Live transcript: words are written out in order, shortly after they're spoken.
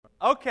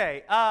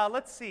Okay,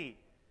 let's see.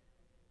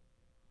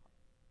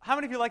 How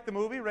many of you liked the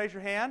movie? Raise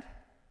your hand.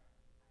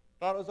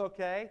 Thought it was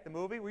okay. The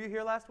movie. Were you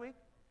here last week?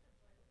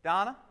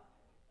 Donna?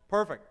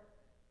 Perfect.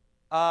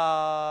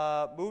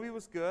 Movie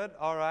was good.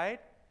 All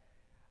right.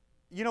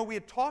 You know, we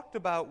had talked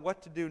about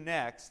what to do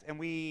next, and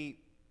we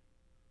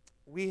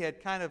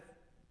had kind of,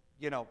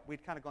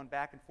 we'd kind of gone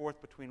back and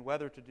forth between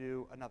whether to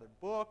do another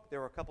book.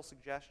 There were a couple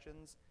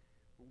suggestions.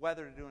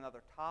 Whether to do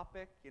another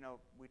topic. We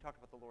talked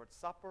about the Lord's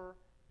Supper.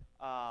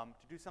 To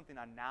do something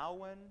on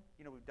Nowin.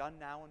 We've done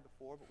Nowin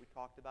before, but we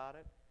talked about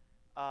it.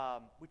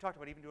 We talked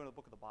about even doing a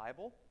book of the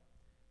Bible.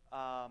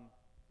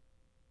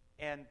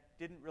 And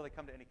didn't really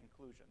come to any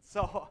conclusion.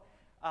 So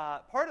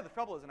part of the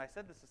trouble is, and I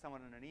said this to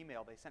someone in an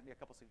email, they sent me a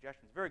couple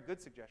suggestions, very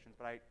good suggestions,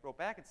 but I wrote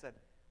back and said,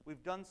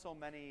 we've done so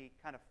many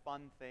kind of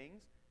fun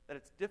things that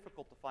it's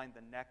difficult to find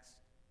the next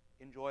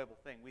enjoyable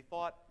thing. We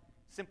thought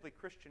Simply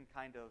Christian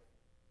kind of,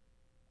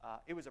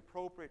 it was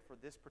appropriate for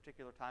this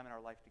particular time in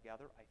our life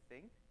together, I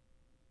think.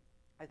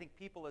 I think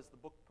people, as the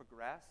book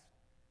progressed,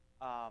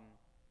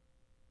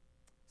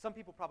 some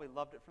people probably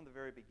loved it from the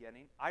very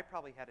beginning. I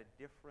probably had a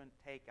different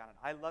take on it.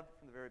 I loved it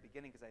from the very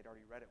beginning because I'd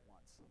already read it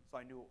once, so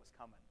I knew it was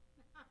coming,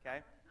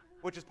 okay?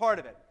 Which is part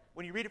of it.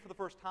 When you read it for the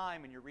first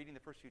time and you're reading the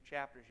first few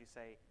chapters, you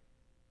say,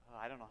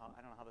 I don't know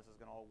how this is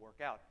going to all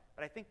work out.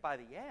 But I think by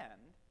the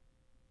end,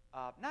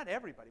 not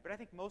everybody, but I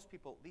think most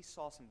people at least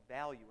saw some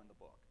value in the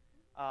book.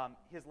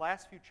 His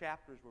last few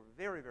chapters were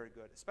very, very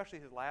good, especially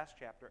his last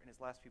chapter and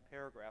his last few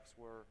paragraphs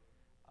were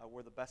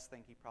the best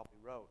thing he probably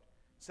wrote.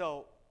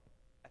 So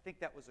I think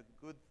that was a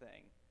good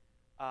thing.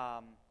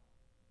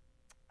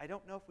 I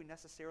don't know if we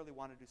necessarily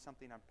want to do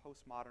something on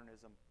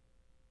postmodernism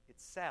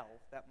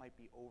itself. That might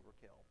be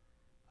overkill.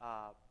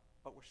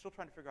 But we're still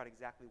trying to figure out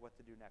exactly what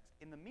to do next.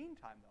 In the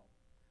meantime, though,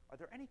 are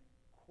there any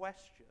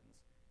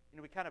questions?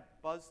 We kind of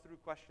buzzed through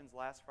questions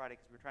last Friday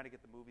because we were trying to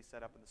get the movie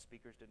set up and the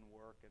speakers didn't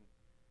work. And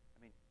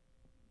I mean,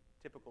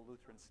 typical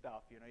Lutheran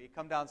stuff. You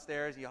come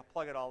downstairs, you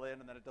plug it all in,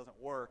 and then it doesn't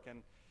work.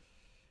 And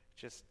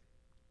just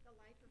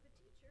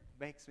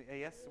makes me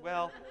yes.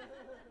 Well,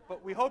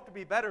 but we hope to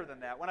be better than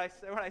that. When I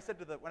said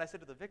to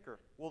the vicar,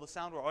 "Will the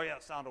sound work?" "Oh yeah,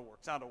 sound will work.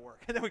 Sound will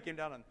work." And then we came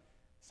down and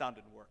sound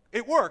didn't work.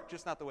 It worked,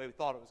 just not the way we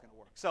thought it was going to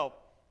work. So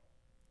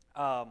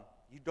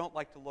you don't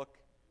like to look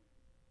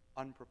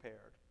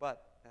unprepared,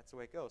 but that's the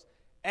way it goes.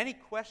 Any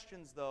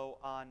questions though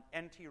on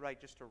N.T. Wright?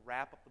 Just to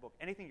wrap up the book.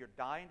 Anything you're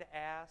dying to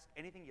ask?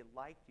 Anything you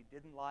liked, you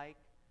didn't like?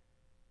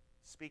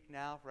 Speak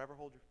now, forever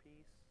hold your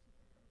peace.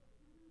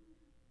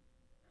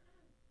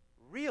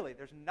 Really,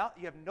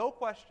 you have no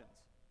questions.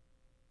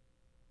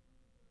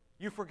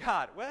 You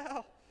forgot.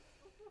 Well,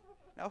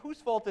 now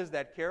whose fault is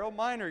that, Carol?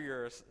 Mine or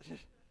yours?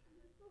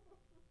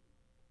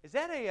 Is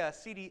that a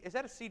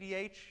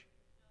CDH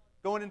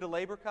going into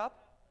labor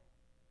cup?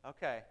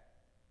 Okay.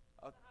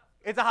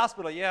 It's a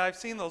hospital. Yeah, I've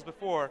seen those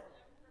before.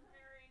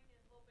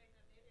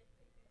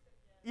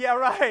 Yeah,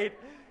 right.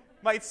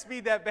 Might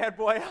speed that bad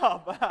boy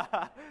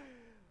up.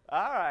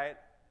 All right.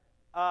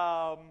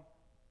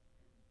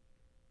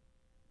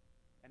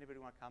 Anybody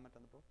want to comment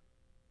on the book?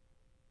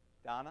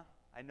 Donna?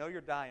 I know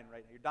you're dying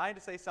right now. You're dying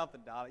to say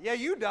something, Donna. Yeah,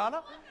 you,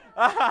 Donna.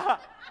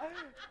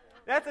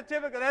 That's what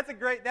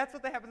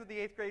that happens in the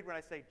 8th grade when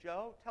I say,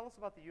 Joe, tell us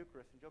about the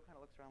Eucharist. And Joe kind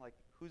of looks around like,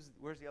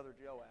 where's the other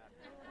Joe at?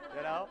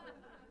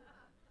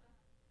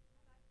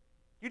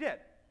 You did.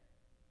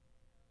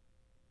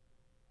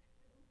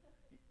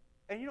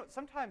 And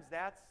sometimes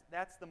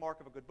that's the mark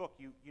of a good book.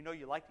 You know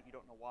you liked it, you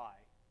don't know why,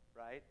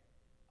 right?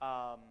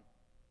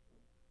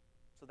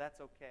 So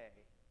that's okay.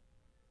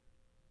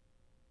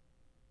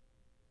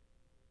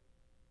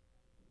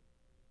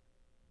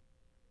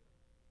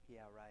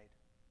 Yeah, right.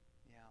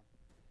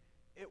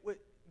 Yeah.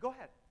 Go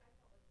ahead.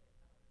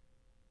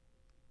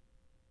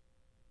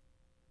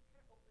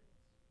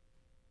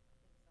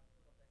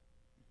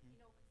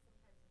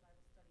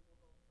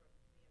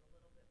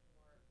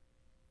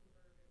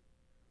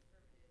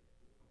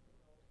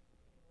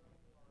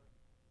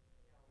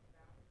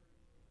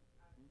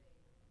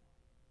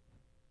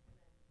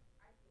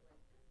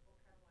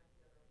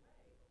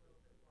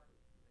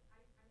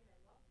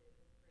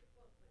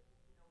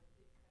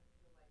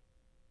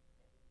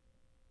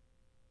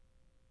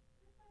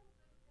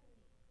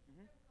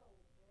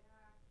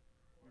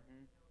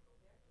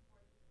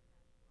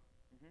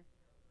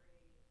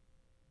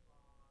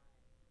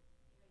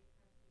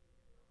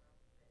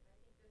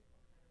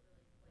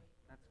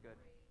 That's good.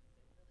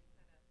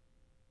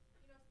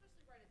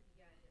 Especially right at the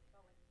end, it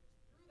felt like you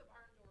just threw the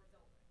barn doors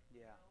open.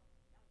 Yeah.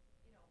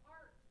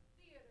 Art,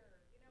 theater,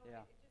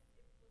 Yeah.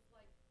 it was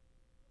like,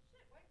 well,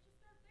 shit, why didn't you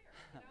start there,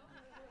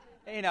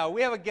 Hey,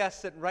 we have a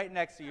guest sitting right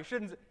next to you.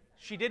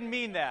 She didn't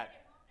mean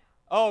that.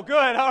 Oh,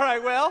 good. All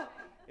right. Well,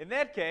 in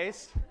that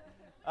case,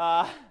 Actually, I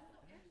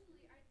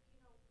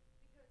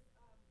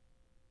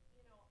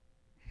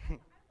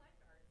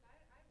like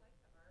art. I like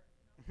the art.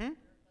 Mhm.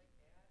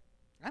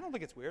 I don't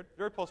think it's weird.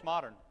 Very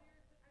postmodern.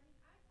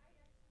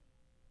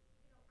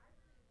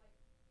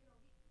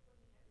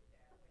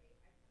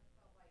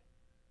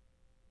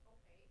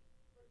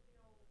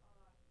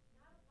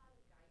 Not a lot of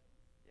guidance.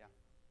 Yeah.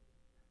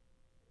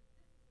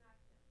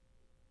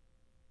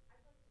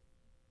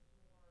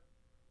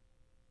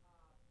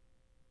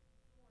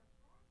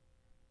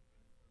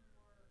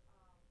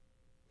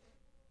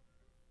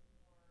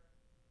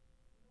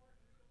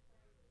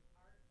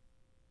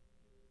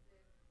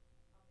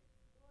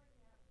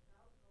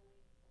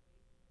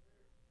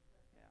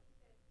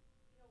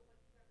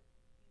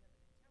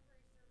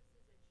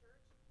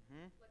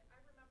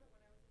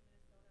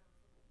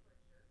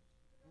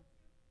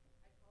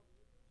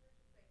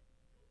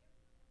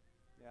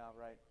 Yeah,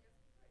 right.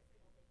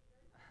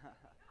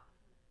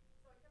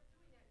 So I kept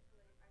doing that until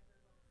I heard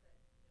one that said,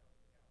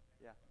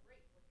 Yeah.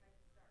 great, what time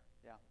to start?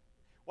 Yeah.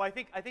 Well, I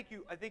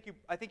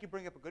think you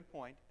bring up a good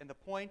point, and the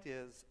point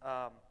is,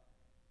 How do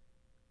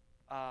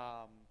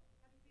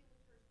you be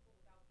liturgical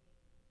without being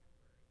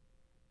contemporary?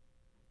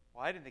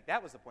 well, I didn't think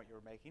that was the point you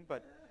were making,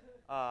 but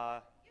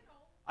You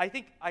know, I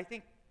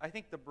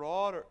think the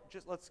broader.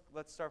 Just let's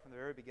start from the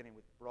very beginning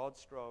with broad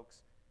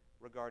strokes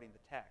regarding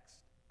the text.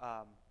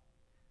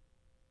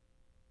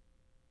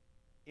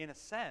 In a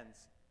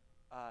sense,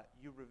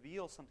 you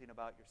reveal something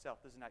about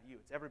yourself. This is not you;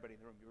 it's everybody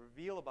in the room. You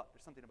reveal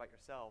something about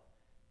yourself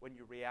when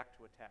you react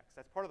to a text.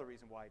 That's part of the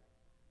reason why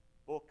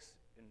books,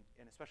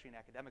 and especially in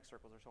academic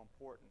circles, are so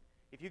important.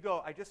 If you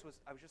go, I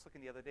was just looking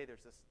the other day.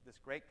 There's this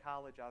great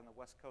college out on the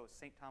West Coast,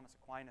 St. Thomas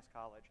Aquinas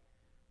College,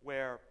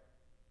 where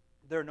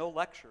there are no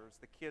lectures.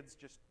 The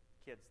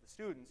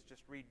students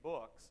just read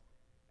books,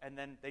 and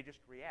then they just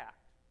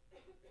react.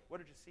 What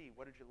did you see?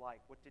 What did you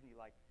like? What didn't you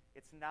like?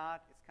 It's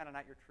kind of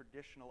not your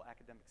traditional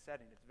academic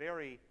setting. It's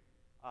very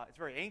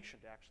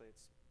ancient, actually.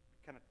 It's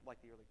kind of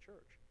like the early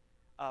church.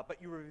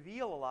 But you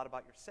reveal a lot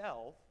about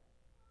yourself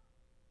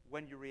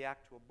when you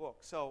react to a book.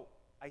 So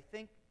I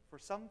think for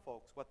some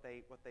folks, what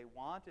they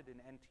wanted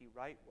in N.T.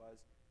 Wright was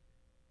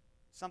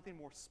something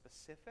more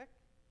specific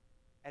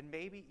and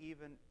maybe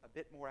even a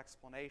bit more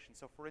explanation.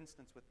 So for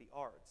instance, with the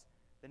arts,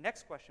 the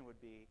next question would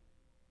be,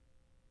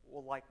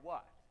 well, like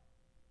what?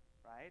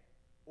 Right?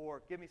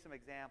 Or give me some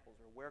examples,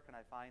 or where can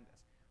I find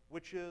this?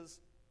 Which is,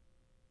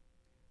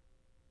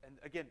 and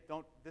again,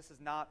 this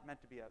is not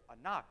meant to be a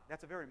knock.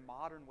 That's a very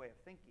modern way of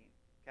thinking.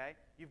 Okay?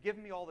 You've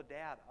given me all the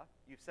data.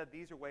 You've said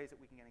these are ways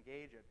that we can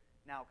engage it.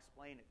 Now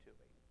explain it to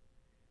me.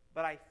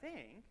 But I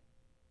think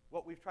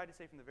what we've tried to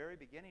say from the very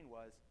beginning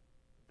was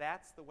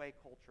that's the way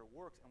culture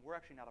works, and we're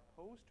actually not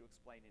opposed to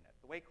explaining it.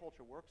 The way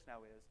culture works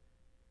now is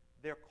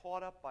they're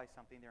caught up by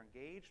something, they're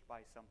engaged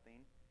by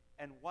something,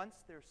 and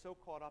once they're so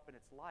caught up in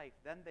its life,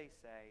 then they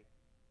say,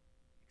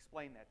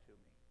 explain that to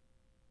me.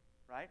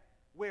 Right?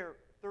 Where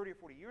 30 or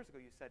 40 years ago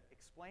you said,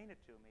 explain it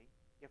to me.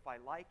 If I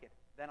like it,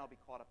 then I'll be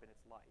caught up in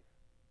its life.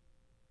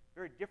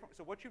 Very different.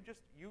 So what you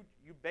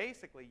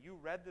basically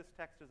read this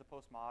text as a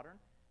postmodern,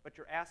 but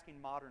you're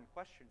asking modern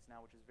questions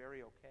now, which is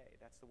very okay.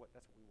 That's what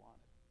we wanted.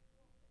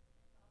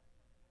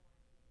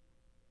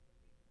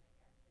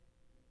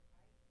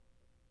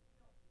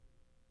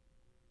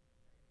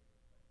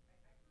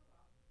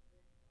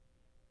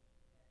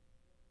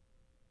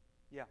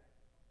 Yeah.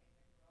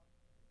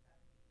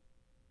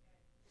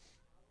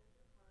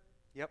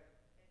 Yep.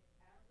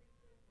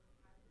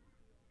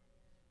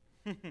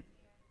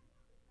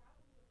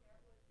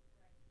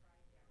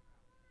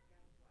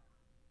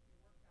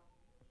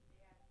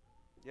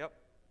 Yep.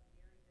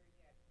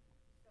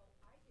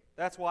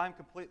 That's why I'm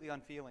completely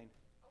unfeeling.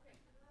 Okay,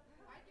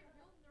 I get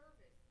real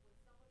nervous when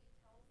somebody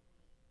tells me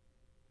to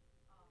even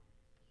examine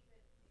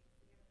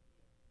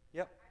feelings.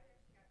 Yep. I've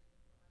actually got to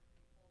the point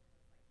where I'm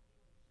pretty close and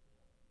it's like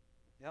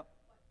feeling. Yep.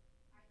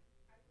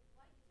 But I would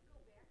like to go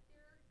back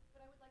there,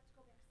 but I would like to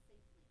go back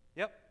safely.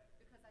 Yep.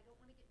 Because I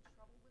don't want to get in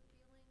trouble with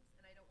feelings,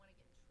 and I don't want to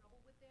get in trouble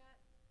with that.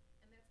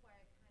 And that's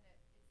why it's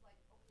like,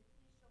 okay,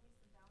 please show me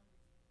some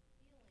boundaries with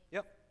feelings.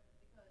 Yep.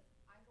 Because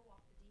I go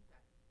off the deep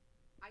end.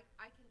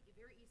 I can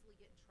very easily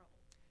get in trouble.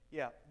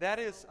 Yeah, that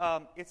is,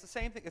 it's the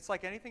same thing. It's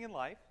like anything in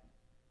life.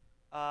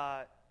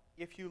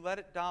 If you let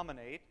it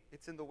dominate,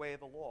 it's in the way of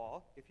the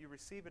law. If you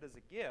receive it as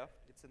a gift,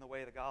 it's in the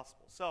way of the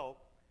gospel. So,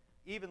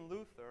 even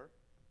Luther,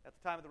 at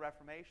the time of the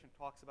Reformation,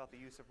 talks about the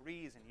use of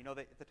reason. You know,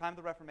 at the time of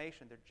the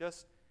Reformation, they're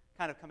just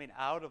kind of coming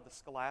out of the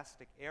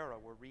scholastic era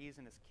where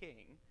reason is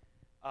king.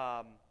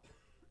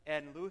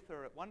 And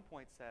Luther, at one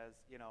point, says,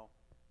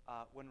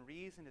 when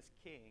reason is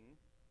king,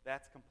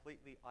 that's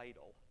completely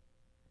idle.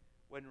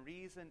 When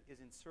reason is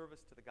in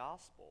service to the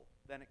gospel,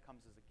 then it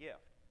comes as a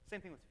gift.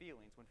 Same thing with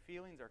feelings. When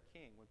feelings are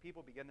king, when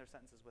people begin their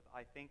sentences with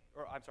I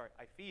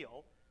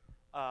feel,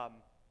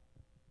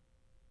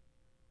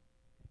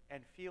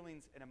 and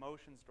feelings and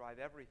emotions drive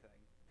everything,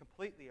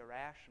 completely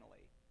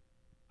irrationally,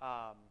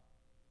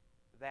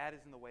 that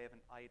is in the way of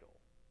an idol.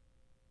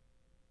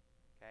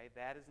 Okay?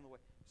 That is in the way.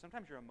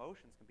 Sometimes your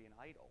emotions can be an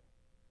idol.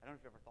 I don't know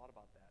if you've ever thought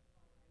about that.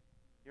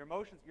 Your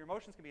emotions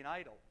can be an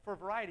idol for a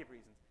variety of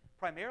reasons.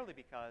 Primarily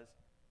because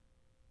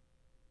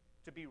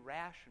to be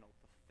rational,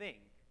 to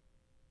think,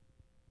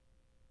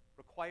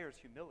 requires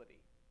humility.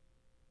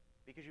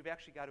 Because you've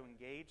actually got to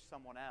engage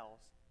someone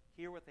else,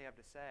 hear what they have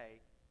to say,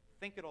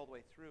 think it all the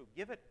way through,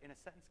 give it, in a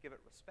sentence, give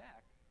it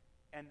respect,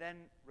 and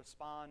then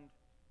respond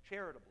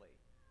charitably.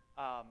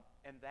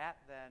 And that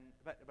then,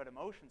 but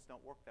emotions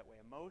don't work that way.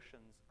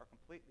 Emotions are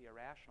completely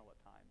irrational at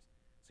times.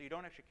 So you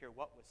don't actually care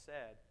what was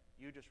said,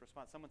 you just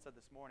respond. Someone said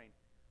this morning,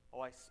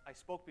 I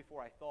spoke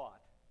before I thought,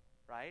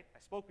 right? I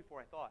spoke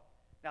before I thought.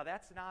 Now,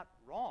 that's not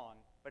wrong,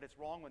 but it's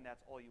wrong when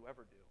that's all you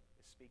ever do,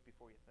 is speak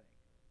before you think.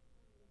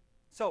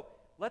 So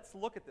let's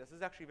look at this. This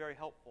is actually very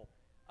helpful.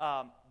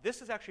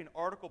 This is actually an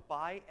article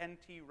by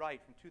N.T.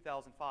 Wright from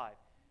 2005.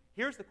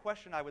 Here's the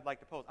question I would like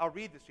to pose. I'll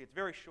read this to you. It's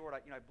very short. I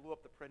blew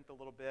up the print a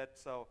little bit,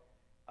 so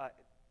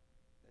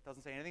It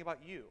doesn't say anything about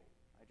you.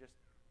 I just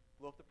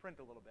blew up the print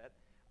a little bit.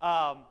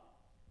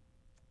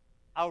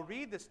 I'll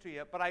read this to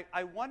you, but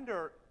I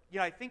wonder,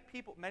 I think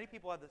many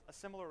people had a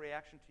similar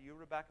reaction to you,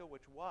 Rebecca,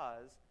 which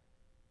was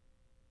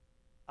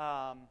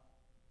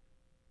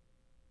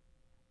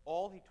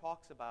all he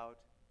talks about.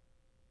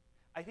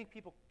 I think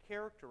people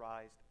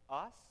characterized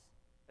us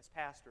as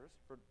pastors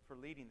for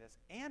leading this,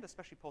 and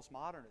especially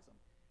postmodernism,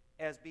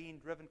 as being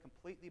driven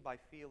completely by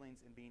feelings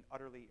and being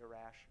utterly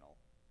irrational.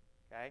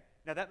 Okay?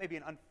 Now, that may be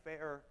an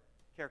unfair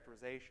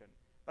characterization,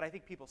 but I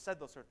think people said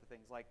those sorts of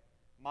things, like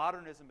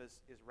modernism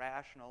is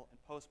rational and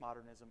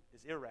postmodernism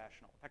is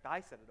irrational. In fact, I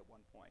said it at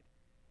one point.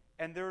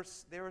 And there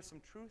is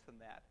some truth in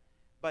that.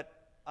 But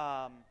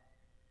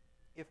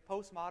if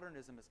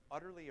postmodernism is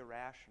utterly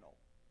irrational,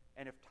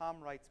 and if Tom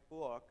Wright's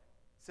book,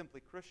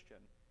 Simply Christian,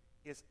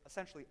 is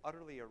essentially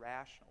utterly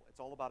irrational, it's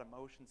all about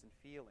emotions and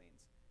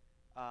feelings,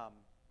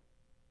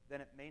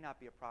 then it may not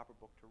be a proper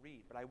book to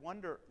read. But I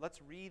wonder, let's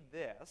read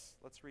this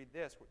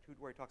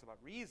where he talks about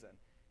reason,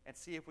 and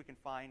see if we can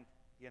find,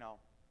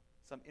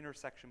 some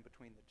intersection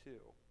between the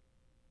two.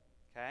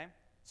 Okay?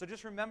 So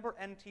just remember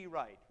N.T.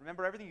 Wright.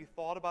 Remember everything you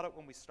thought about it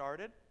when we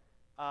started.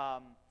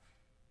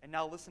 And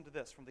now listen to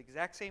this from the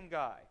exact same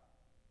guy.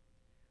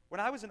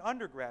 When I was an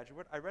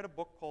undergraduate, I read a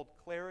book called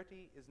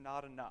Clarity is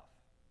Not Enough.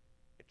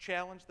 It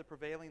challenged the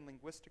prevailing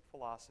linguistic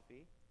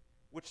philosophy,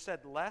 which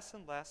said less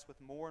and less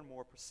with more and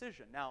more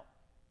precision. Now,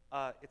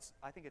 I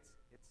think it's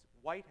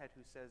Whitehead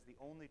who says the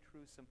only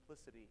true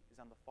simplicity is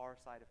on the far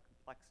side of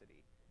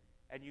complexity.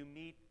 And you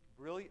meet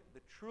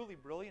the truly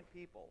brilliant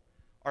people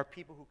are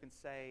people who can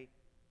say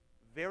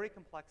very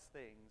complex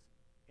things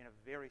in a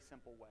very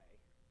simple way.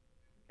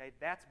 Okay,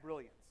 that's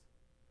brilliance.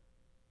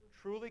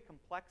 Truly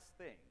complex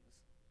things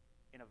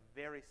in a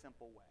very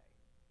simple way,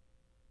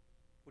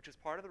 which is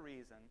part of the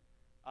reason.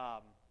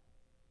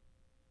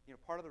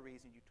 Part of the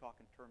reason you talk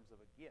in terms of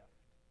a gift.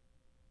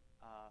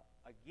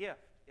 A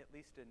gift, at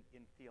least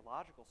in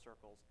theological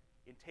circles,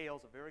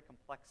 entails a very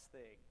complex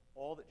thing,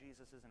 all that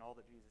Jesus is and all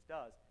that Jesus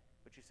does.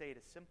 But you say it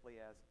as simply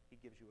as he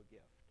gives you a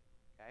gift.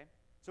 Okay?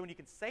 So when you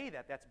can say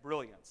that, that's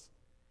brilliance.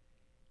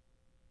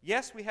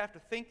 Yes, we have to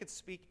think and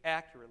speak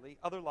accurately,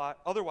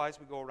 otherwise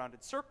we go around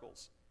in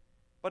circles.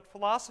 But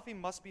philosophy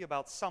must be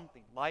about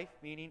something: life,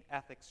 meaning,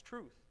 ethics,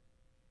 truth.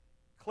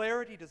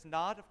 Clarity does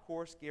not, of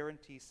course,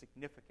 guarantee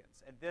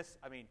significance. And this,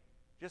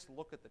 just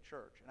look at the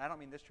church. And I don't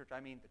mean this church,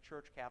 I mean the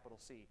church, capital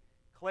C.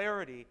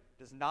 Clarity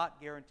does not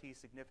guarantee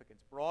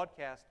significance.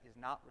 Broadcast is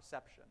not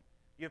reception.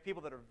 You have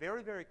people that are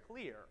very, very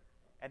clear,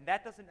 and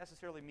that doesn't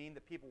necessarily mean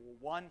that people will,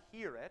 one,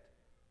 hear it,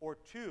 or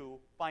two,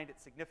 find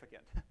it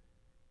significant.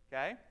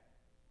 Okay?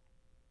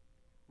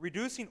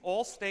 Reducing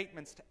all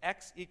statements to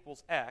X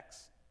equals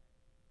X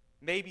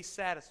may be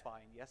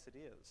satisfying. Yes, it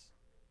is.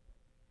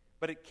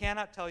 But it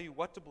cannot tell you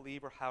what to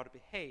believe or how to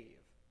behave.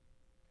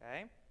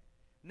 Okay?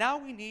 Now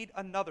we need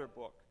another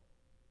book.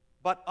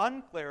 But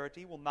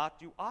unclarity will not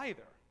do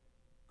either.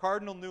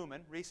 Cardinal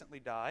Newman recently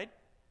died,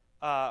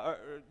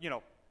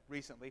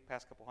 recently,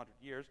 past couple hundred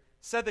years,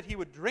 said that he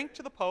would drink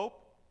to the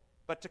Pope,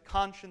 but to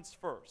conscience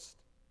first.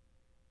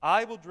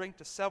 I will drink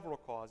to several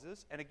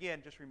causes. And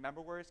again, just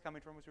remember where he's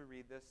coming from as we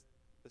read this.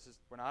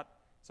 We're not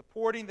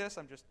supporting this.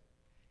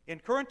 In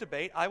current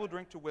debate, I will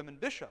drink to women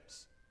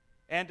bishops,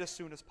 and as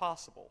soon as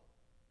possible.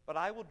 But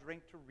I will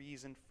drink to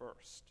reason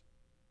first.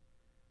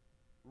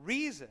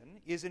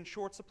 Reason is in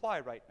short supply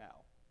right now,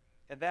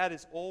 and that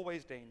is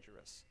always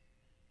dangerous.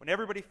 When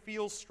everybody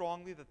feels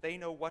strongly that they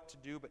know what to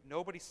do, but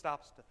nobody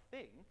stops to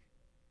think,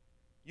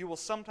 you will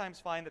sometimes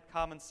find that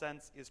common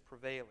sense is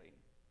prevailing.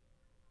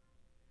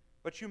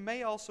 But you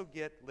may also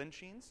get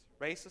lynchings,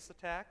 racist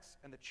attacks,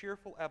 and the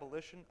cheerful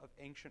abolition of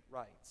ancient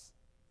rights.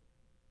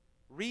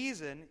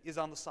 Reason is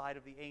on the side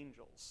of the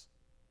angels.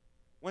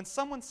 When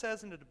someone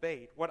says in a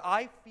debate, what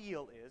I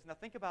feel is, now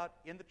think about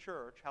in the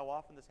church how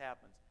often this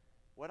happens.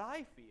 What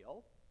I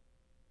feel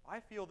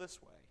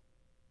this way.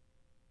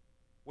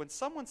 When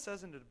someone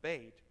says in a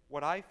debate,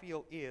 what I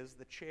feel is,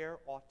 the chair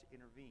ought to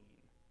intervene.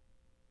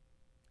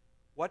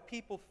 What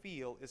people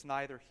feel is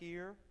neither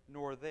here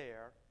nor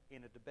there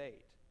in a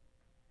debate.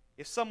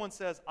 If someone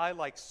says, I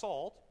like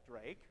salt,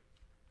 Drake,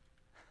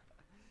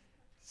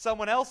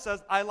 someone else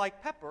says, I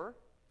like pepper,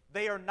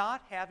 they are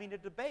not having a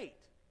debate.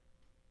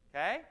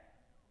 Okay?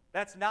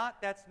 That's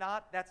not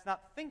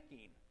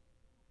thinking.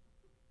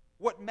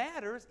 What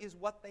matters is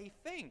what they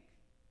think.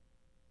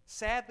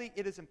 Sadly,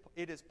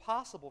 it is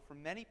possible for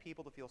many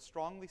people to feel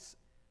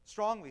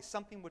strongly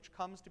something which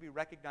comes to be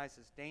recognized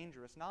as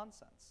dangerous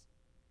nonsense.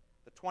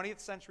 The 20th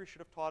century should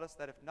have taught us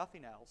that if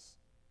nothing else,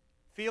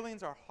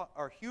 feelings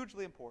are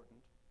hugely important,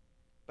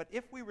 but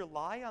if we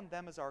rely on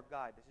them as our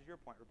guide, this is your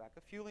point,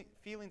 Rebecca,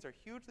 feelings are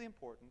hugely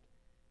important,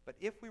 but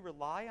if we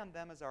rely on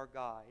them as our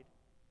guide,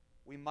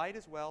 we might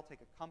as well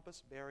take a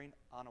compass bearing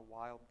on a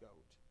wild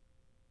goat.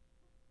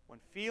 When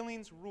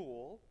feelings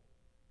rule,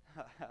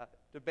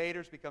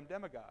 debaters become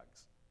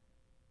demagogues.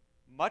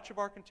 Much of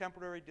our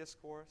contemporary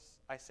discourse,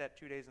 I sat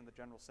 2 days in the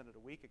General Synod a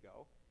week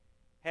ago,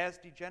 has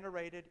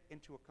degenerated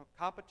into a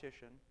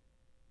competition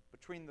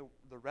between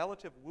the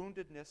relative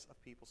woundedness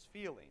of people's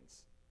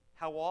feelings.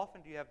 How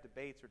often do you have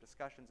debates or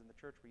discussions in the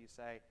church where you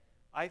say,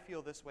 I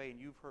feel this way and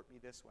you've hurt me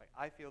this way.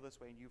 I feel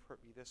this way and you've hurt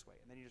me this way.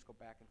 And then you just go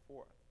back and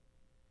forth.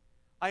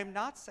 I am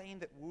not saying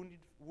that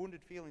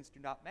wounded feelings do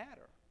not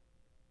matter.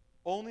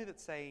 Only that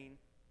saying,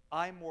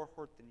 I'm more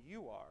hurt than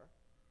you are,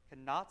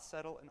 cannot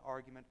settle an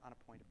argument on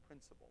a point of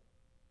principle.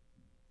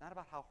 Not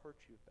about how hurt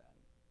you've been.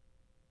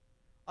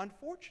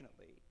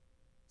 Unfortunately,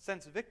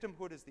 since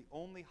victimhood is the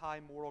only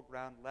high moral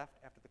ground left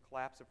after the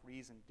collapse of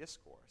reasoned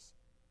discourse,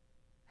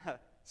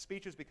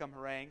 speeches become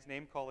harangues,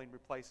 name-calling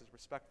replaces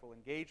respectful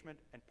engagement,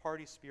 and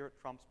party spirit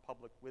trumps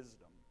public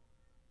wisdom.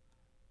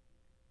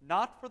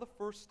 Not for the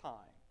first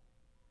time,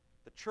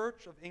 the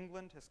Church of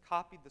England has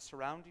copied the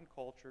surrounding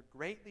culture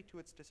greatly to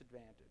its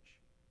disadvantage.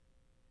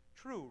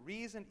 True,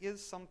 reason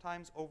is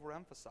sometimes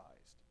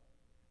overemphasized.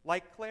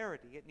 Like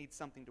clarity, it needs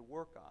something to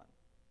work on.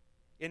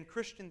 In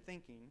Christian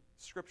thinking,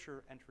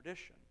 Scripture and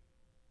tradition.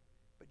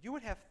 But you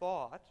would have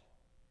thought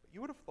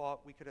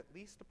we could at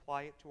least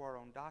apply it to our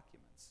own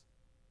documents.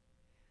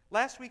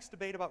 Last week's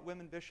debate about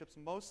women bishops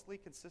mostly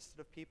consisted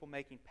of people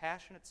making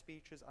passionate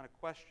speeches on a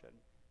question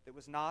that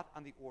was not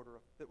on the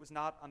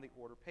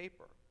order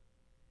paper.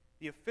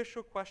 The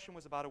official question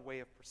was about a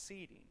way of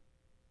proceeding,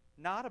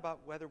 not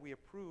about whether we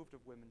approved of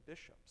women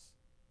bishops.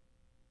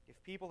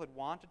 If people had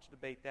wanted to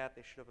debate that,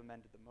 they should have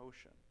amended the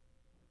motion.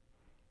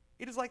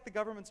 It is like the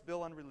government's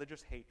bill on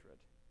religious hatred.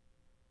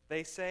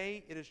 They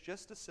say it is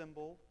just a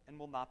symbol and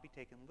will not be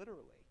taken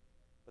literally,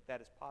 but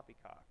that is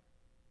poppycock.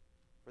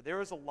 For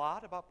there is a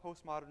lot about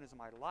postmodernism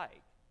I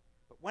like,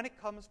 but when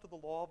it comes to the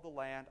law of the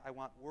land, I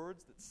want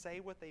words that say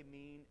what they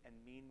mean and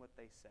mean what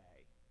they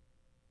say.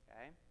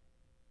 Okay?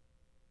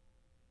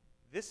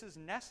 This is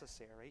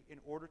necessary in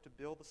order to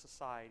build a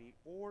society,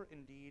 or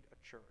indeed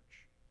a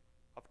church,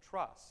 of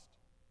trust,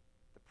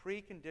 the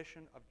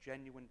precondition of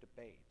genuine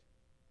debate.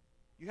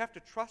 You have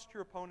to trust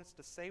your opponents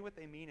to say what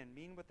they mean and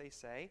mean what they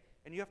say,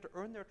 and you have to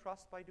earn their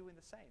trust by doing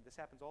the same. This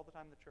happens all the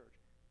time in the church.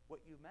 What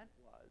you meant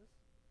was,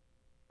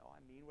 no, I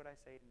mean what I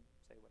say and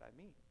say what I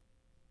mean.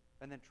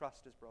 And then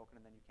trust is broken,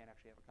 and then you can't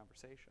actually have a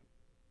conversation.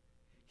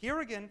 Here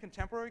again,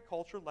 contemporary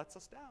culture lets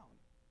us down.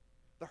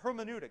 The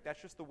hermeneutic,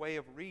 that's just the way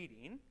of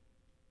reading.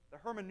 The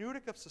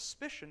hermeneutic of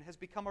suspicion has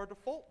become our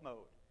default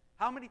mode.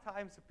 How many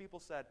times have people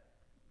said,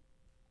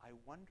 I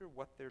wonder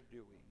what they're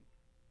doing?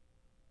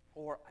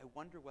 Or I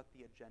wonder what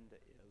the agenda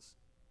is?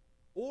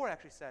 Or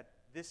actually said,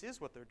 this is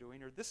what they're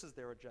doing, or this is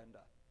their agenda.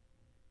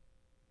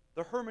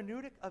 The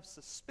hermeneutic of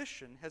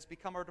suspicion has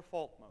become our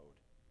default mode,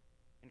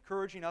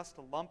 encouraging us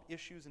to lump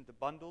issues into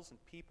bundles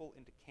and people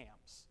into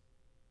camps.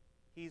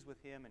 He's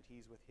with him and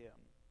he's with him.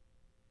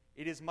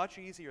 It is much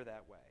easier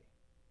that way.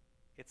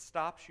 It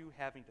stops you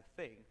having to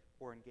think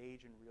or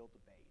engage in real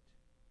debate.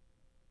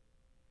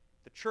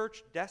 The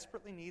church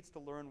desperately needs to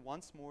learn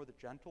once more the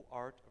gentle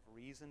art of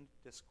reasoned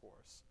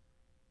discourse,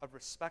 of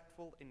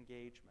respectful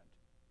engagement,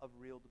 of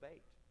real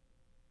debate.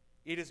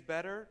 It is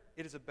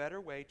a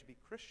better way to be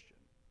Christian.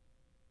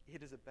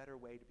 It is a better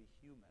way to be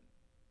human.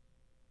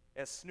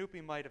 As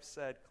Snoopy might have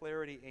said,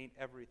 clarity ain't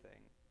everything,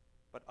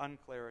 but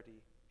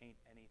unclarity ain't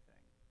anything.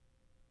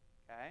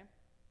 Okay?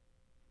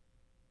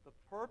 The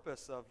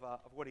purpose of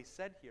what he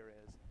said here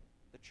is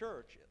the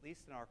church, at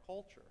least in our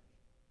culture.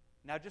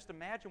 Now just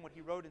imagine what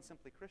he wrote in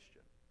Simply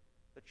Christian.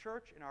 The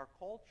church in our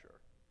culture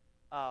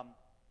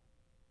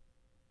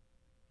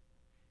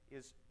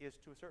is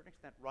to a certain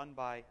extent run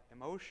by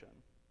emotion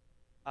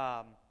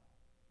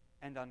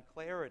and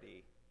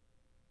unclarity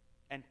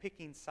and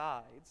picking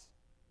sides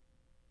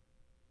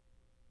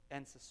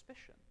and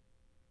suspicion.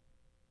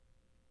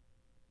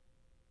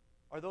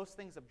 Are those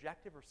things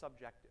objective or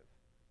subjective?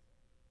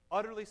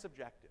 Utterly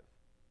subjective.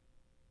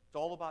 It's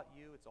all about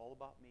you, it's all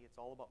about me, it's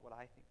all about what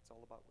I think, it's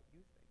all about what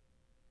you think.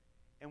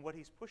 And what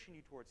he's pushing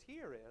you towards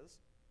here is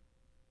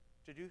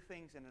to do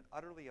things in an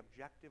utterly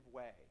objective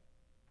way.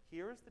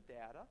 Here's the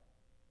data,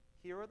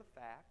 here are the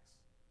facts,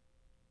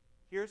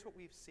 here's what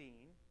we've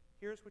seen,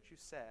 here's what you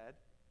said,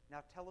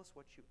 now tell us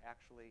what you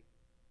actually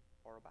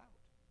are about.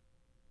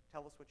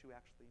 Tell us what you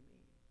actually mean.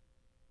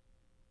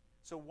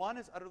 So one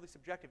is utterly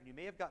subjective, and you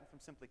may have gotten from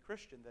Simply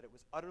Christian that it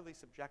was utterly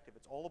subjective.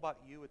 It's all about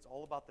you, it's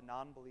all about the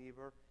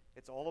non-believer,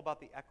 it's all about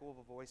the echo of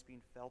a voice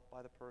being felt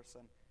by the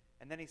person.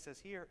 And then he says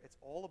here, it's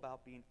all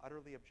about being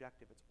utterly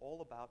objective. It's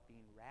all about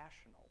being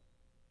rational.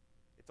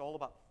 It's all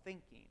about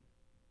thinking.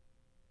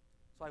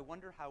 So I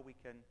wonder how we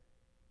can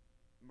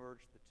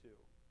merge the two.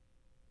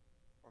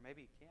 Or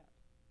maybe you can't.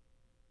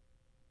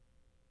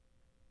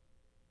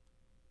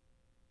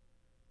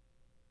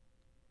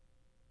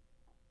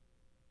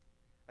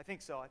 I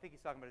think so. I think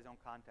he's talking about his own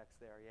context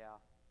there, yeah.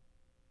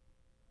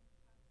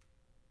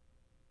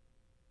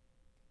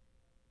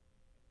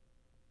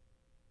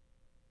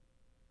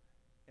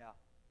 Yeah.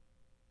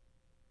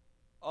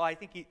 Oh, I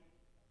think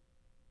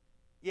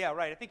yeah,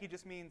 right. I think he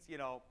just means,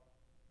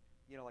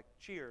 like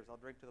cheers, I'll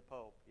drink to the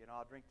Pope.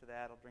 I'll drink to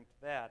that, I'll drink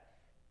to that.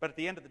 But at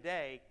the end of the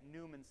day,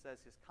 Newman says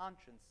his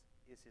conscience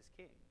is his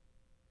king.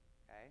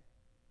 Okay?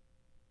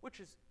 Which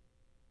is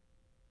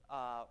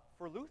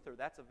For Luther,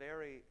 there's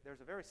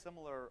a very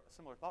similar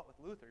thought with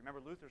Luther.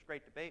 Remember Luther's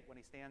great debate when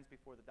he stands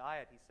before the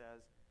Diet. He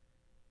says,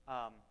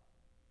 I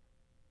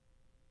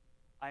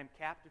am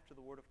captive to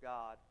the Word of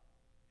God,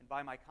 and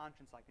by my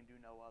conscience I can do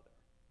no other.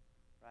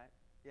 Right?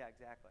 Yeah,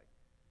 exactly.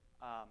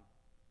 So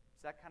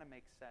that kind of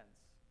makes sense.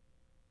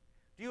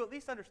 Do you at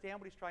least understand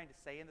what he's trying to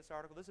say in this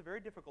article? This is a very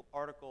difficult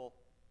article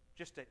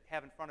just to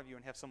have in front of you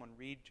and have someone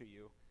read to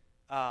you.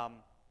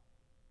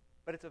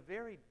 But it's a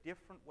very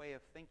different way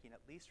of thinking, at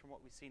least from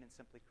what we've seen in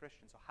Simply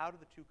Christian. So how do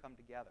the two come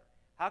together?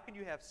 How can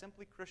you have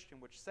Simply Christian,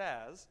 which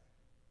says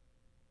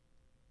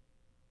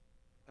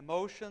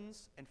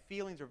emotions and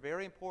feelings are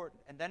very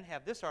important, and then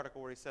have this article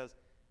where he says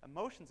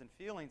emotions and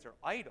feelings are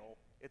idle,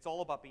 it's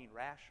all about being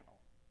rational?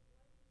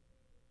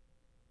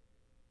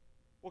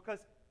 Well,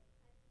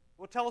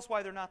 tell us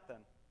why they're not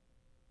then.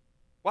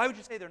 Why would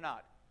you say they're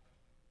not?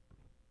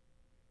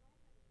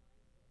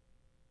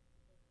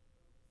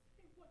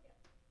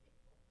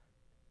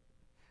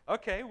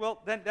 Okay,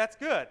 well, then that's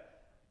good.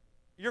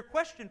 Your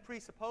question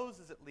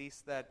presupposes at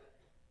least that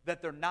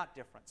they're not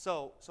different.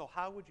 So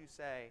how would you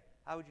say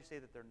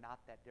that they're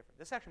not that different?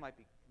 This actually might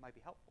be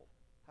helpful.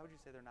 How would you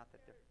say they're not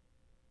that different?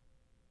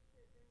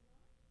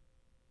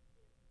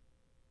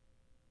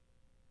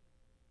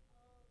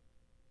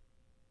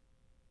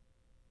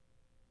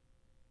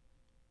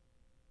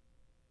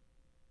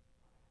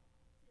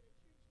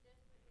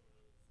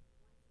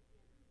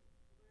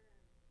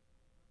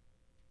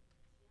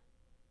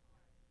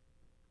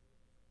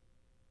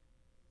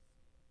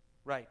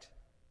 Right.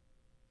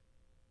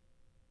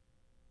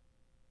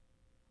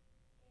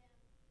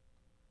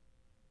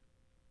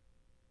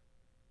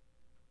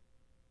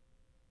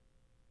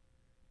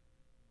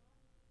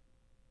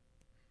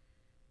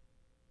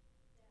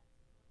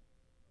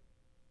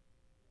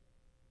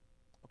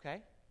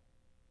 Okay.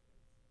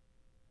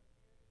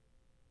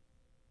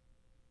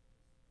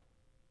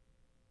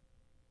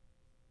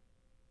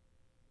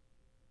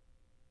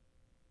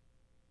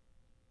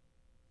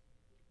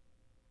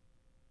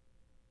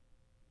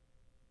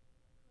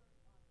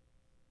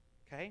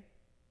 Okay.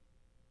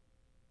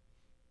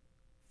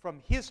 From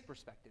his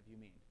perspective, you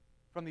mean?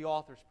 From the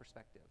author's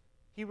perspective.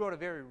 He wrote a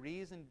very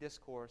reasoned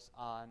discourse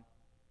on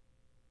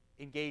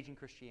engaging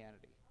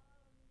Christianity.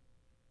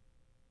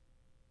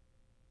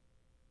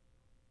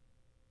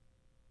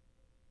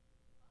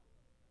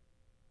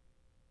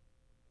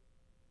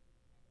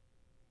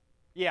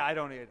 Yeah, I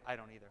don't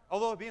either.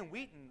 Although it'll be in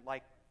Wheaton,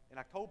 like, in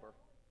October.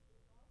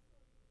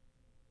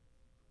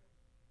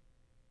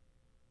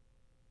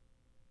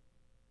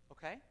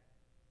 Okay.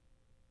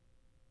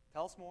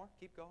 Tell us more.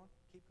 Keep going.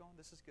 Keep going.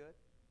 This is good.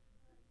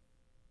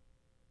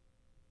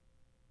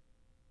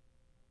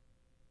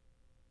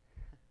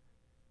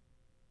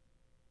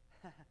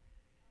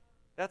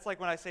 That's like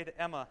when I say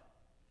to Emma,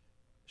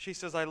 she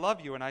says, I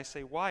love you, and I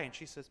say, why? And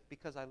she says,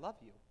 because I love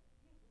you.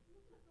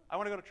 I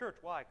want to go to church.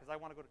 Why? Because I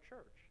want to go to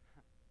church.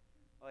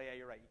 Oh, yeah,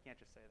 you're right. You can't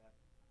just say that.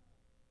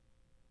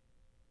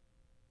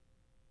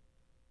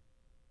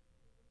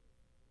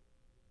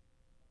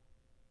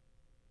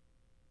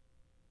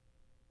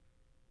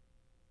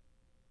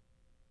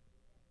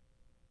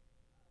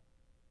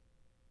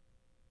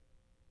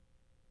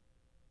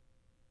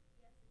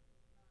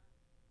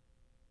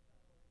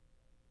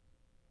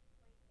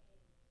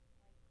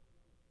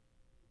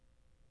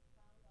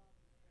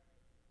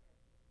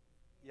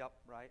 Yep,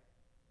 right.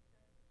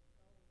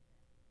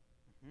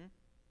 Mm-hmm. Mm-hmm.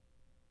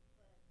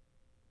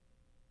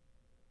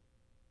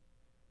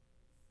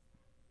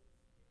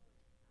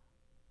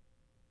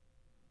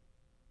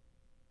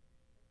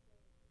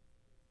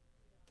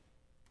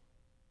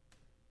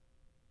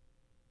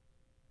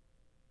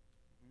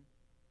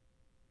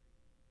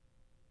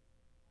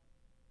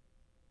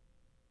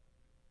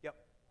 Yep.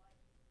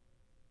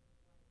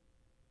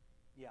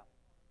 Yeah.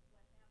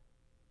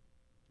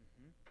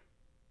 Mm-hmm.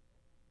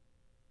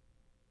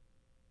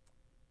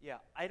 Yeah,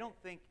 I don't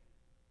think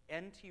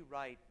N.T.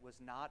 Wright was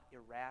not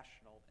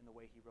irrational in the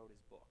way he wrote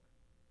his book.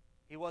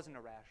 He wasn't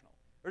irrational.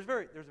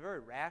 There's a very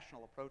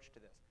rational approach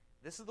to this.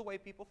 This is the way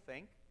people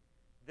think.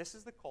 This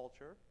is the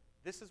culture.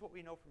 This is what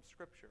we know from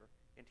Scripture.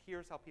 And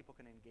here's how people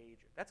can engage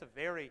it. That's a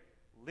very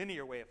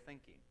linear way of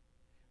thinking.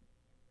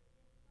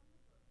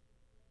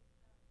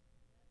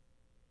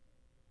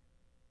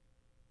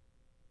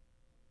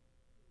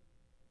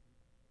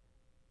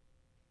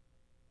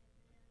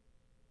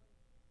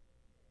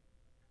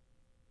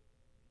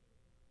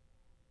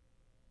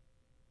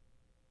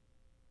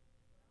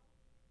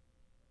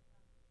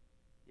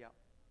 Yeah.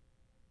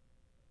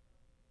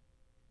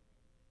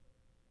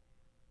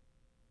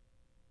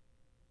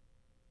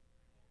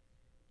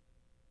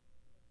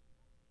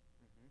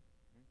 Mm-hmm.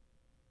 Mm-hmm.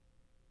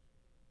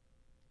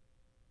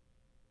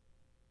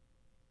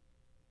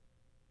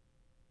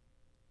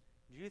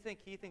 Do you think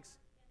he thinks...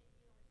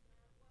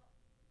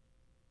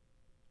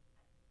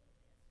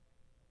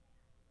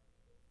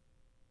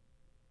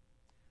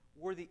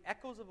 Were the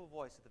echoes of a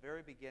voice at the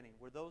very beginning,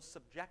 were those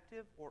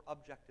subjective or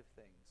objective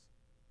things?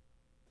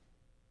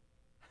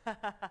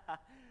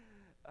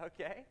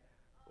 Okay.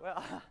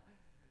 Well,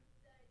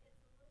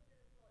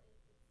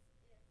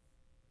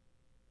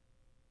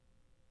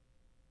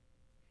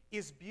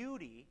 is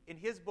beauty, in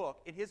his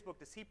book,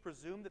 does he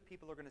presume that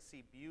people are going to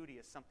see beauty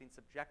as something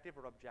subjective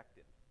or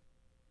objective?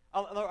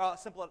 I'll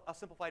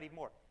simplify it even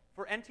more.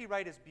 For N.T.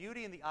 Wright, is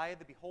beauty in the eye of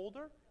the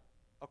beholder?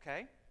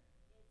 Okay.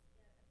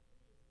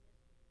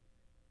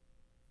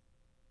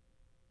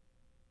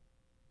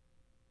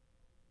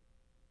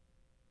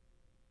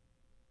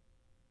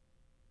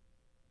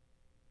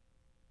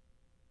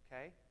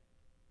 Okay.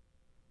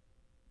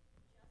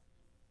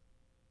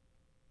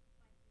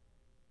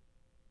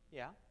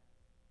 Yeah.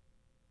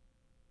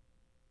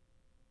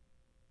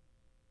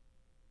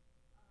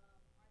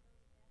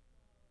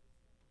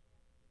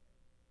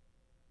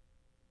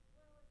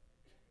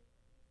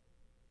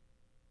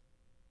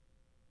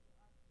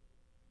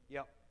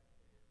 Yep.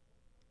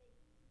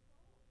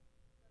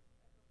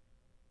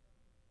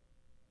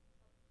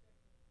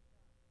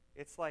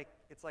 It's like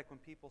when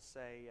people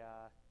say,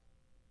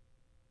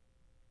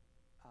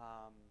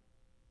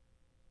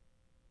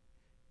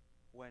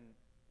 when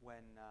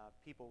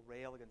people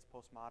rail against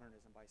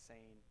postmodernism by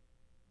saying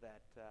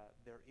that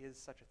there is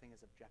such a thing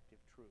as objective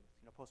truth.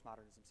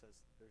 Postmodernism says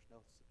there's no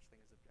such thing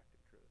as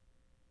objective truth.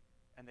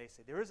 And they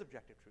say there is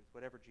objective truth,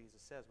 whatever Jesus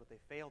says. What they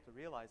fail to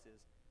realize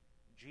is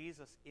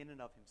Jesus in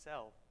and of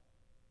himself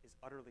is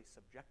utterly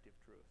subjective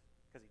truth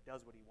because he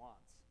does what he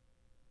wants.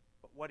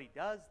 But what he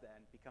does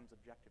then becomes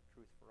objective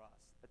truth for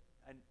us.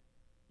 And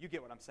you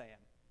get what I'm saying.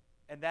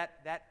 And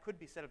that could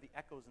be said of the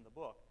echoes in the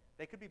book.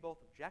 They could be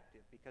both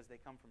objective because they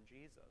come from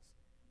Jesus,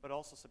 but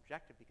also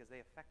subjective because they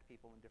affect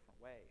people in different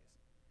ways.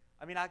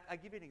 I mean, I'll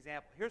give you an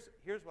example.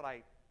 Here's what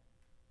I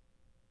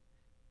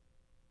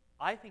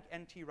think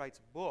N.T.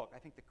 Wright's book, I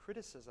think the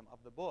criticism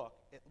of the book,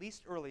 at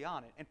least early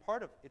on, and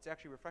part of it's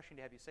actually refreshing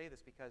to have you say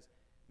this because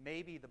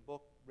maybe the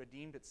book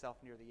redeemed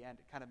itself near the end.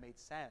 It kind of made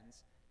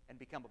sense and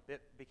became a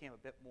bit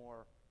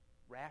more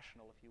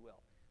rational, if you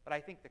will. But I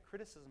think the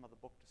criticism of the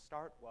book to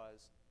start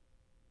was,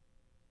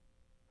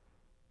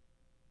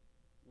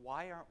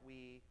 why aren't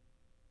we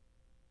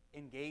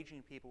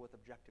engaging people with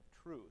objective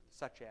truth,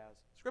 such as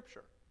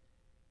Scripture?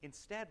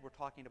 Instead, we're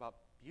talking about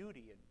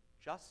beauty and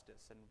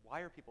justice, and why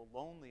are people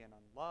lonely and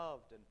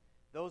unloved, and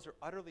those are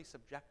utterly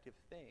subjective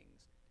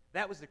things.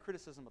 That was the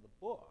criticism of the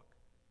book.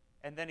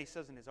 And then he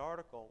says in his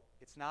article,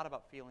 it's not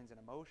about feelings and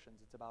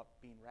emotions, it's about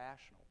being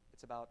rational.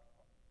 It's about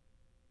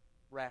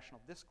rational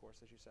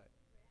discourse, as you say.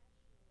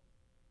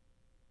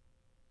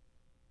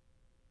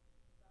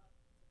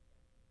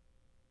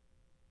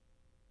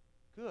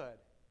 Good.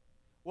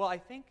 Well, I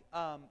think,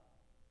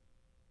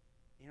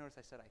 you notice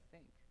I said I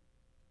think,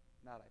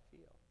 not I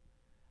feel.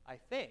 I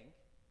think,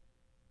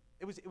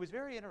 it was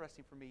very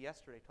interesting for me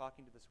yesterday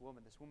talking to this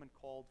woman. This woman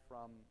called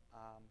from,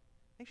 I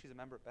think she's a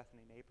member at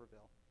Bethany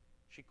Naperville.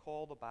 She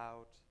called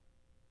about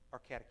our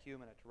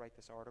catechumenate to write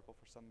this article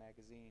for some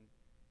magazine.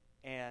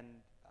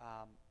 And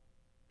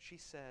she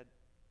said,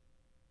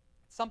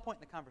 at some point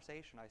in the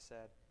conversation, I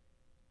said,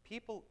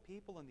 people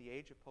in the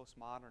age of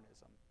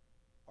postmodernism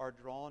are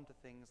drawn to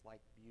things like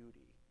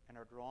beauty and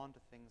are drawn to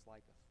things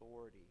like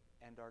authority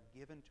and are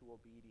given to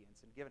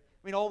obedience and given,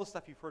 all the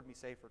stuff you've heard me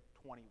say for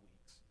 20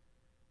 weeks.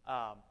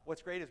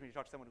 What's great is when you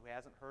talk to someone who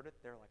hasn't heard it,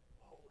 they're like,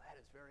 whoa, that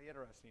is very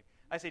interesting.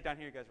 I say down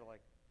here, you guys are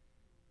like,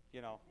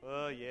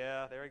 oh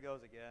yeah, there he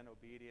goes again,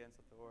 obedience,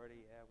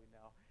 authority, yeah, we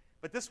know.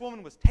 But this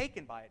woman was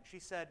taken by it. She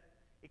said,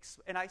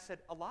 and I said,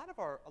 a lot of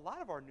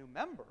our new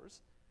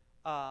members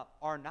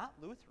are not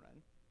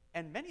Lutheran,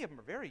 and many of them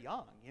are very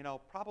young.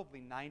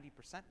 Probably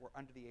 90% were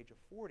under the age of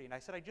 40. And I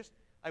said,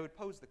 I would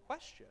pose the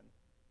question.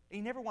 And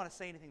you never want to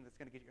say anything that's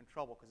going to get you in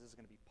trouble because this is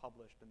going to be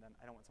published, and then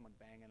I don't want someone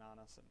banging on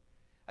us. And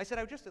I said,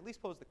 I would just at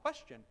least pose the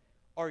question,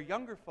 are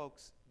younger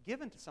folks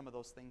given to some of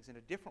those things in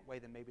a different way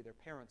than maybe their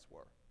parents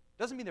were?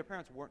 Doesn't mean their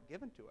parents weren't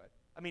given to it.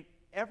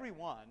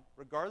 Everyone,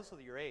 regardless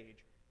of your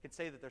age, can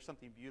say that there's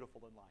something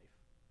beautiful in life,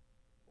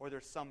 or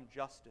there's some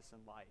justice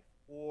in life,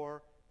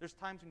 or there's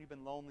times when you've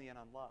been lonely and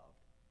unloved.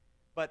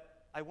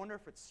 But I wonder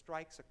if it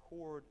strikes a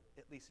chord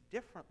at least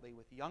differently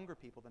with younger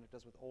people than it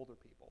does with older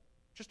people.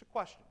 Just a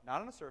question,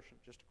 not an assertion,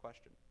 just a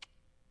question.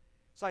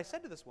 So I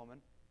said to this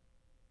woman,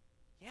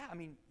 yeah,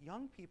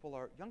 young people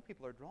are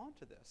drawn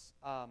to this.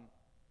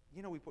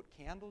 We put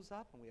candles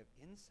up, and we have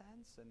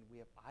incense, and we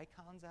have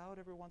icons out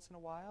every once in a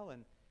while,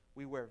 and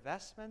we wear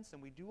vestments,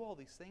 and we do all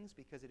these things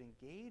because it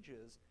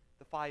engages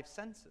the five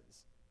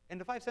senses. And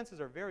the five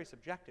senses are very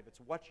subjective. It's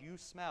what you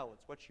smell,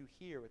 it's what you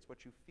hear, it's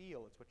what you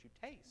feel, it's what you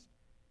taste.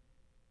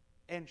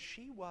 And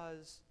she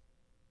was,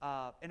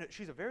 and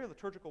she's a very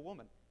liturgical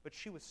woman, but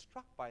she was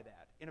struck by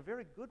that in a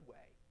very good way.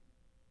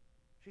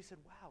 She said,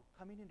 wow,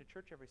 coming into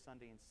church every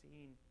Sunday and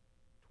seeing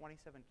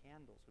 27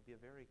 candles would be a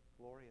very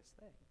glorious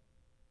thing.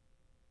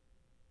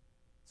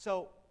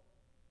 So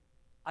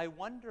I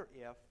wonder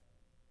if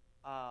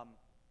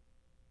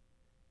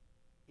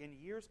in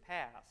years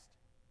past,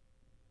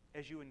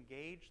 as you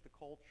engage the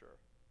culture,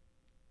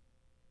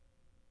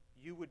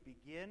 you would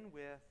begin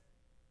with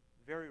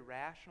very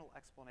rational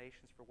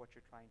explanations for what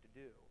you're trying to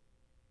do.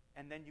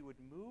 And then you would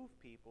move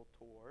people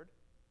toward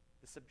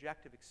the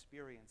subjective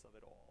experience of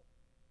it all.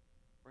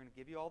 We're going to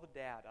give you all the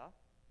data,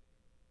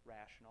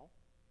 rational,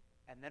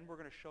 and then we're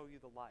going to show you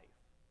the life.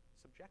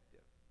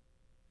 subjective.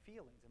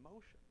 Feelings,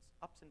 emotions,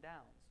 ups and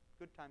downs,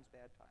 good times,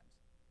 bad times.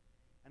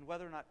 And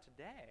whether or not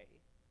today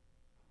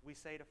we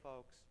say to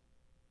folks,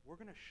 we're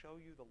going to show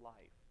you the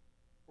life.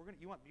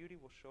 You want beauty,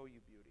 we'll show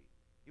you beauty.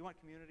 You want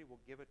community,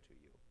 we'll give it to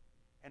you.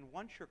 And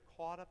once you're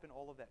caught up in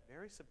all of that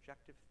very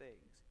subjective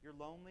things, you're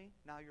lonely,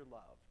 now you're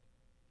loved,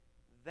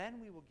 then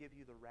we will give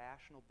you the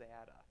rational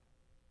data.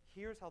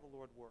 Here's how the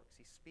Lord works.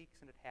 He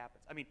speaks and it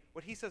happens. I mean,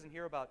 what he says in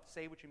here about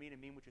say what you mean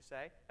and mean what you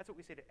say, that's what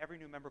we say to every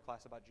new member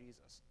class about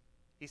Jesus.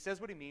 He says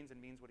what he means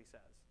and means what he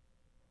says.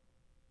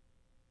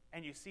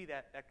 And you see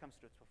that comes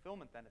to its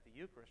fulfillment then at the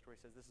Eucharist, where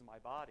he says, this is my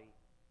body,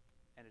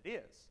 and it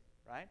is,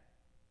 right?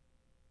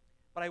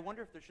 But I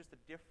wonder if there's just a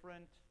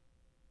different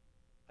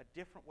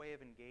way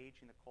of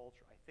engaging the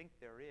culture. I think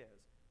there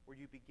is, where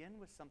you begin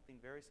with something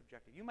very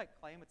subjective. You might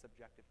claim it's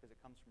objective because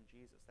it comes from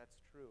Jesus. That's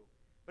true.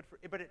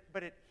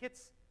 But it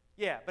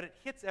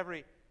hits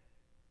every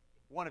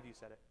one of you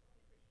said it.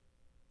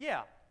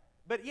 Yeah.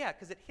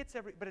 Because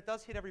it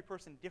does hit every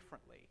person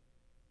differently.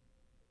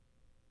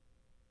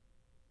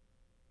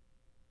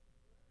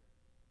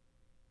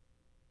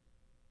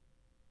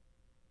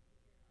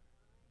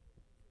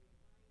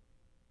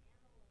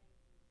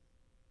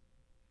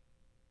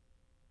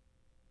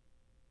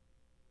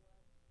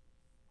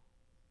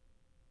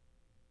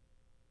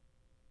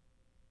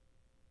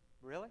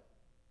 Really?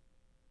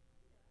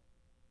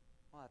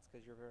 Well, that's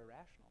because you're very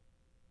rational.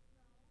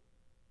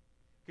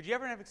 Could you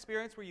ever have an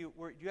experience do you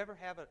ever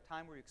have a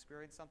time where you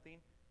experience something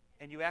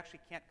and you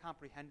actually can't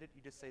comprehend it?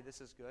 You just say, this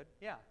is good?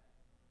 Yeah.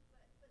 But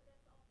that's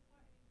all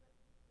part of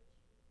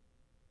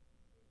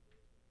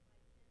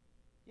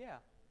it. Yeah.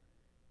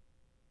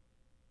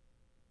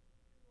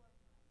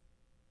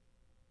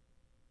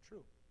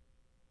 True.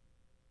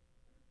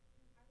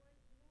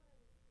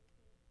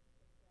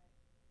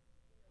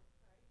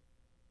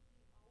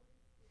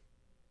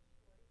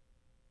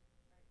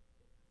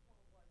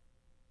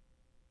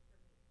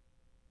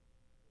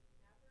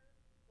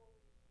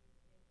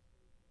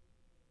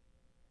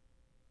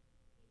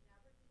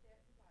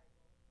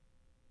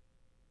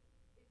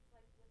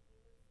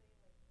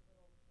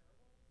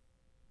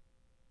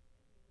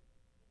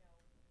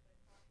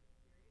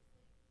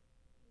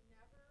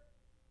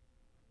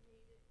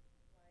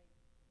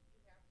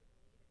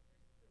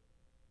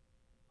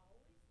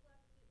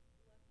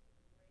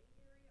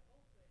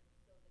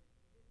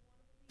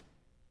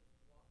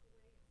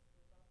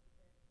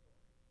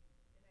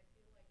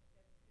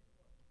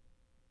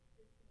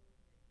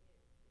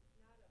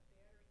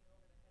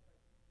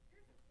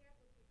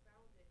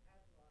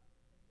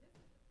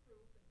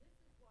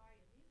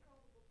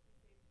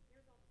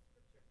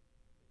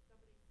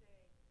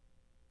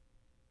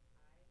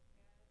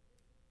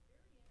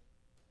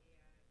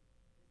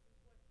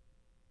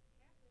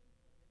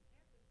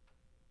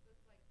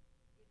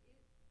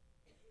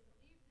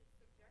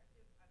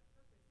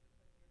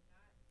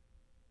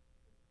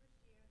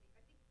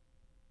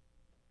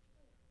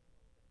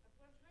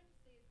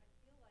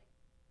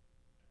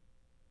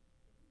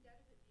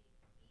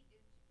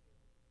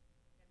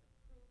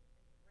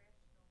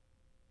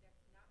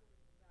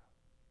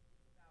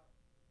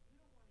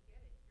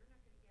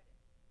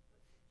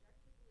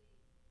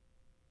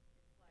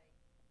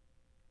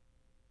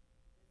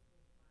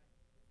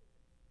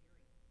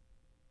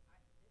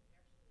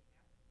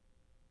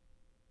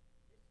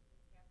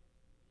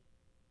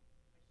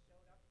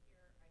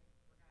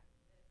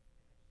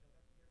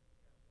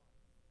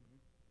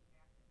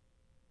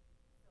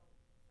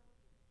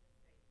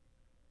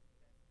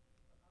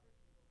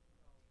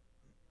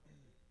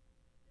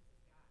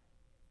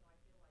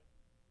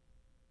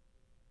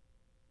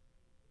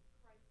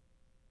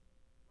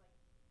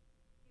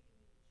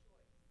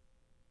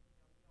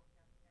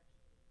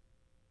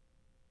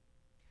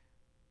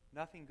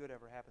 Nothing good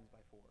ever happens by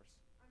force.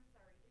 I'm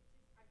sorry.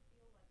 I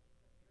feel like it's a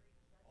very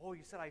judgmental. Oh,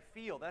 you said I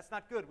feel. That's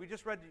not good. We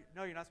just read.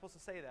 No, you're not supposed to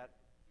say that.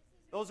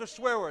 Those are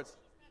swear words.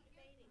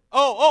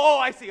 Oh,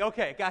 I see.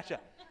 Okay, gotcha. I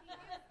feel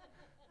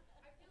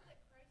that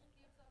Christ gives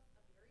us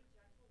a very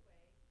gentle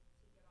way to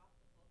get off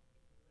the hook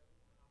if we really want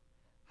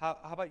off the hook.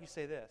 How about you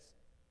say this?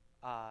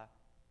 I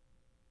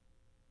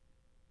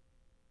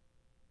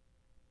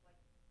feel like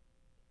he looks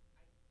at us and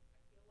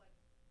says, you really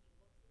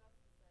don't want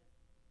to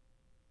believe.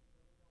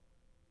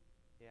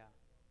 Yeah.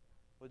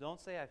 Well,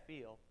 don't say I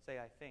feel. Say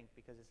I think,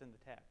 because it's in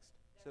the text.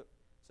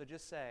 So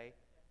just say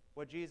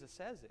what Jesus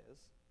says is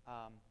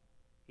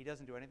he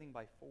doesn't do anything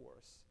by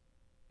force.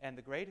 And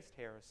the greatest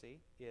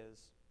heresy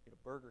is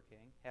Burger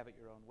King, have it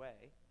your own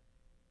way.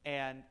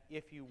 And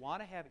if you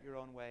want to have it your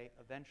own way,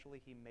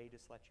 eventually he may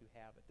just let you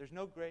have it. There's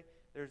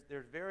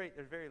very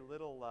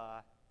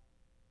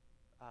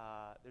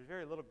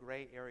little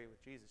gray area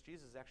with Jesus.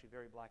 Jesus is actually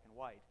very black and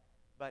white.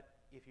 But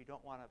if you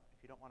don't want to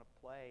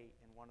play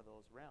in one of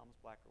those realms,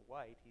 black or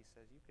white, he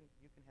says you can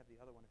have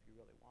the other one if you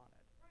really want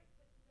it. Right,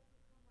 but he doesn't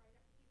come right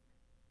up.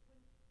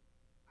 When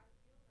I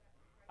feel that.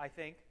 I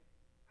think.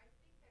 I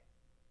think that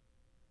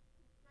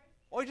Christ.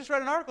 Oh, you just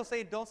read an article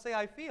saying don't say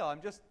I feel.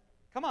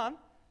 Come on.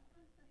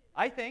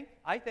 I think.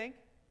 Christ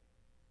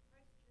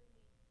drew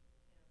me to him.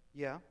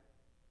 Yeah. And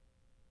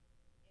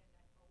I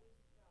always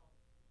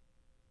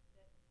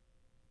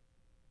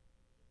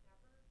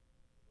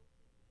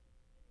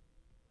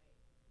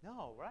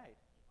No, right.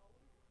 he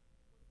always was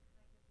kind of like,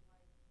 if you don't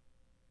want them, you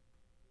don't have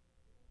to talk to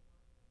them.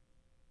 You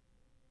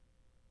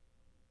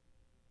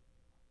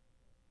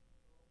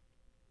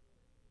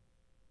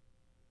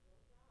just walk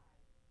away. You will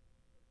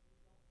die, but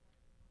you don't have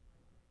to come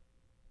my way.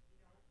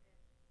 You know, and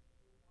it was always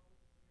very,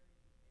 and I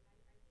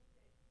think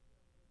that,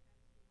 you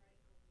kind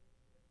of seem right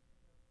going into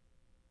it, kind of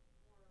more of,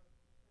 like, oh yeah,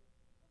 you just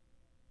really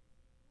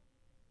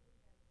have to,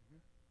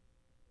 Mhm.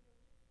 just take a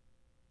look, I can't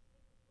say the word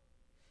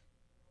today. I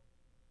feel like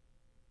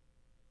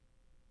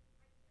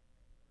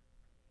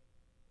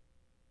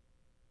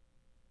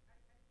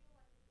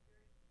it's a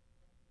very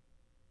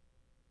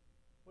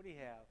What do you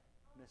have,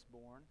 um, Miss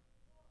Bourne?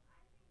 well,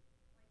 I think,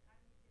 like,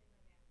 I'm getting my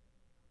master's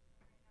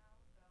in counseling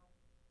right now,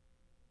 so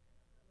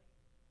kind of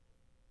relate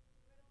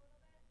to it a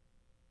little bit.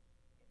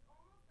 It's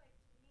almost like,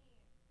 to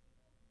me,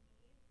 people's needs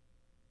need to be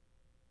met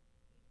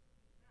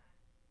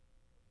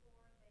before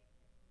they can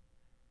understand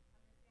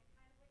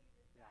kind of what you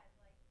just Yeah.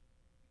 said. Like,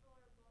 people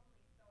are lonely,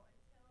 so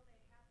until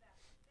they have that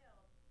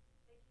fulfilled,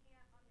 they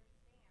can't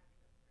understand the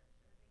scripture.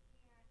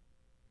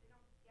 They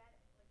don't get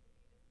it. Like, if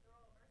you just throw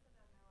a verse at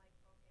them, they're like,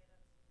 okay,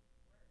 that's just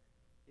words.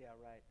 Yeah,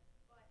 right.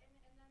 But and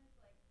then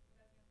like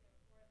what I was gonna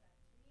say before is that,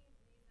 to me,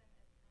 reason is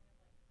kind of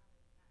like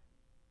common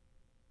sense,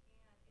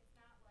 and it's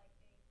not like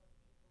A plus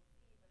B equals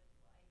C, but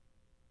it's like,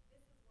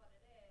 this is what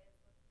it is.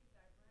 Let's use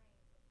our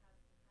brains.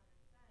 Let's have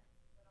some common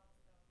sense, but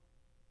also bring the,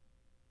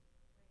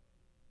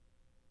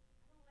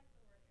 I don't like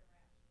the word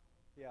irrational.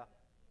 Yeah.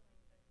 Bring the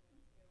feelings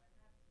into it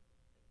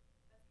too,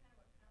 and that's kind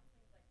of what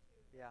counseling's like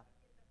too. Is Yeah. like,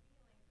 you get the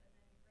feelings, and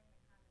then you bring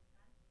the common sense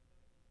into it,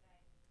 and you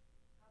say,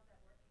 how's that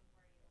working for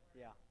you, or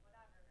Yeah.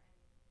 whatever, and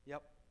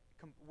Yep.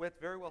 With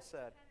very well that's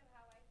said. kind of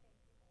how I think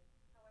people,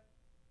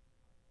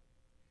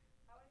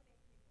 how I think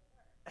people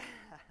work.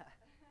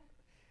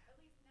 At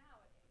least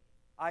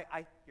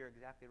nowadays. You're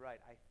exactly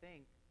right. I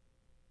think,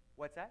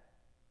 what's that?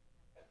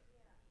 Yeah.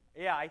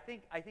 Yeah, I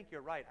think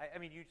you're right. I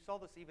mean, you saw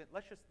this even.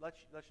 Let's just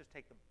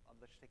take the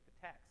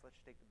text. Let's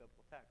just take the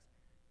biblical text.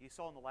 You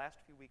saw in the last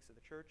few weeks of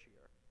the church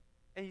year,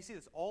 and you see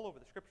this all over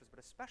the scriptures, but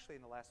especially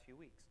in the last few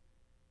weeks.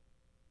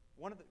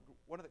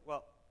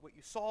 What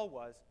you saw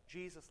was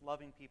Jesus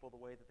loving people the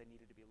way that they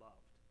needed to be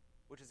loved,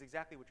 which is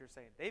exactly what you're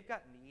saying. They've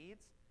got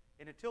needs,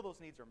 and until those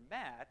needs are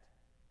met,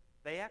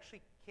 they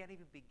actually can't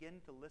even begin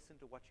to listen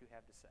to what you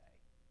have to say.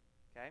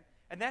 Okay?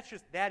 And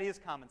that is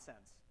common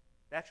sense.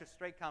 That's just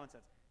straight common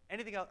sense.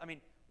 Anything else? I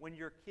mean, when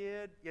your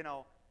kid,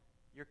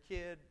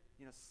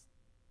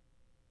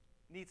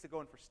 needs to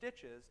go in for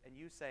stitches, and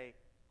you say,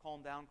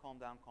 calm down, calm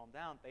down, calm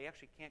down, they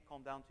actually can't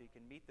calm down until you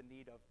can meet the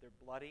need of they're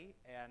bloody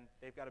and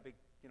they've got a big,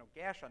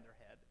 gash on their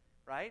head,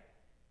 right?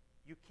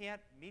 You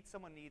can't meet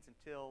someone's needs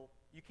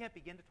you can't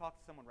begin to talk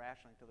to someone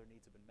rationally until their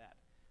needs have been met.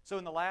 So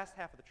in the last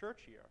half of the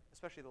church year,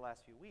 especially the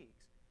last few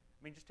weeks,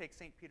 I mean, just take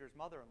St. Peter's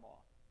mother-in-law.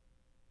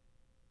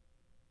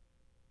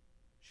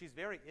 She's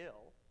very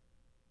ill.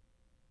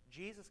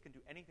 Jesus can do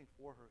anything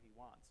for her he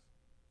wants.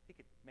 He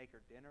could make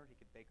her dinner. He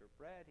could bake her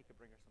bread. He could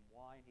bring her some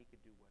wine. He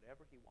could do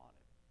whatever he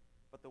wanted.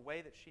 But the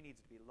way that she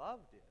needs to be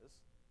loved is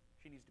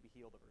she needs to be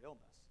healed of her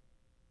illness.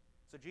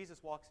 So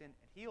Jesus walks in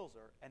and heals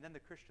her, and then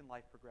the Christian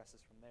life progresses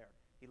from there.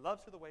 He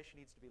loves her the way she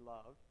needs to be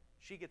loved.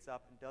 She gets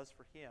up and does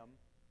for him.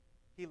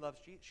 She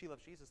loves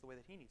Jesus the way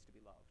that he needs to be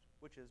loved,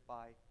 which is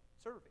by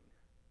serving,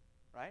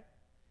 right?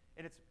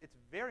 And it's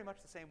very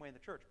much the same way in the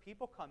church.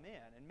 People come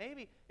in, and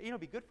maybe it'd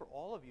be good for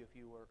all of you if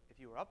you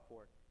were up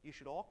for it. You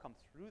should all come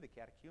through the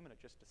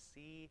catechumenate just to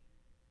see.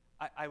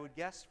 I would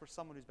guess for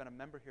someone who's been a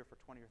member here for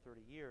 20 or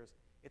 30 years,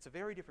 it's a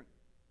very different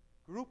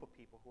group of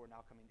people who are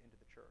now coming into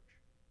the church.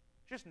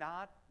 Just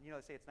not, they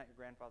say it's not your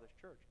grandfather's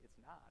church. It's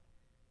not.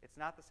 It's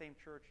not the same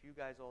church you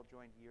guys all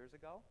joined years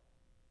ago,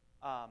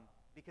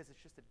 because it's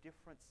just a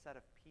different set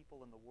of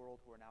people in the world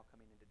who are now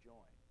coming in to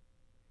join.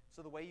 So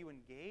the way you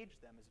engage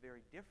them is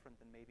very different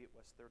than maybe it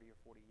was 30 or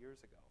 40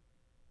 years ago.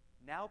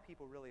 Now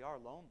people really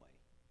are lonely.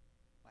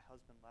 My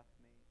husband left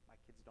me. My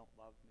kids don't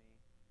love me.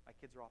 My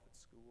kids are off at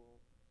school.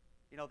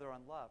 They're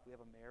unloved. We have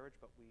a marriage,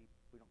 but we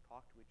don't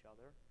talk to each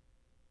other.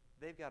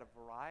 They've got a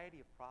variety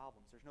of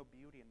problems. There's no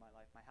beauty in my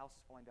life. My house is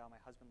falling down.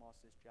 My husband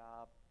lost his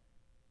job.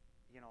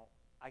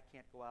 I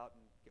can't go out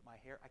and get my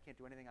hair. I can't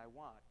do anything I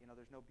want.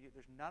 There's no beauty.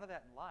 There's none of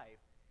that in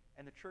life.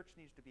 And the church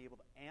needs to be able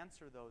to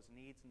answer those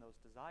needs and those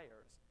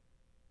desires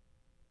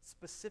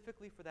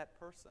specifically for that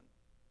person.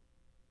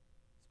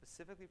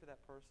 Specifically for that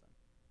person.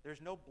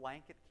 There's no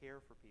blanket care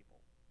for people.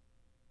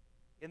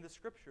 In the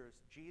scriptures,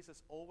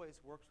 Jesus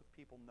always works with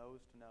people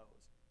nose to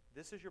nose.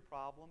 This is your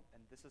problem,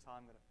 and this is how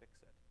I'm going to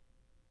fix it.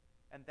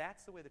 And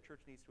that's the way the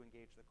church needs to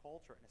engage the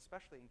culture, and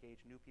especially engage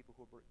new people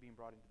who are being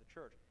brought into the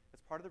church.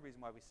 That's part of the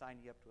reason why we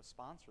sign you up to a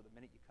sponsor the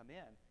minute you come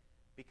in,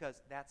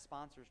 because that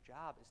sponsor's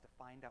job is to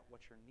find out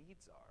what your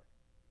needs are.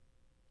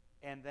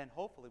 And then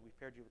hopefully we've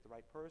paired you with the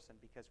right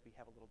person because we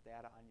have a little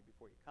data on you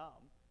before you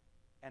come,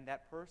 and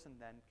that person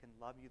then can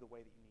love you the way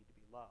that you need to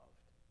be loved.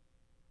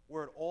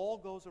 Where it all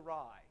goes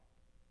awry,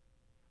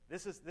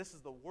 this is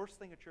the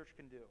worst thing a church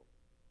can do.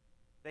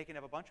 They can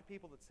have a bunch of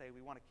people that say,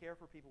 we want to care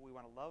for people, we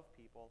want to love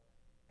people,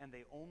 and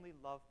they only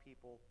love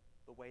people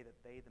the way that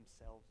they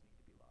themselves need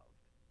to be loved.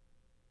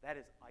 That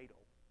is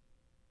idle.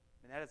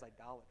 I mean, that is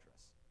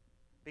idolatrous.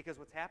 Because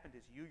what's happened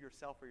is you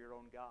yourself are your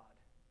own God.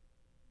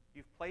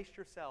 You've placed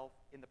yourself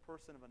in the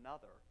person of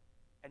another,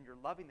 and you're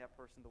loving that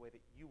person the way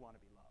that you want to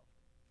be loved.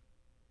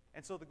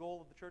 And so the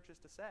goal of the church is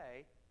to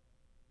say,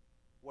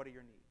 what are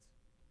your needs?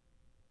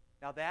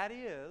 Now that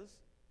is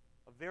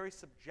a very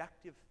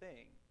subjective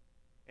thing.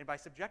 And by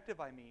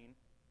subjective I mean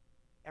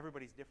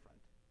everybody's different.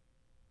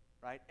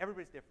 Right?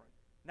 Everybody's different.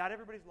 Not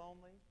everybody's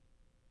lonely.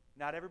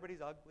 Not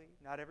everybody's ugly.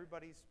 Not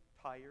everybody's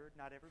tired.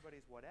 Not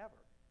everybody's whatever.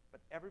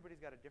 But everybody's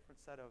got a different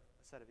set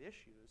of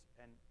issues,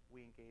 and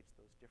we engage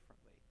those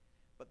differently.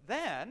 But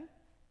then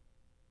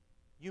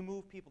you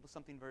move people to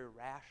something very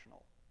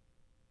rational.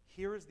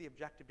 Here is the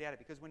objective data,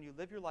 because when you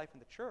live your life in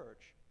the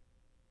church,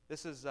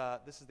 this is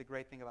the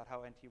great thing about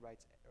how N.T.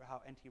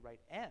 Wright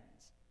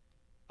ends.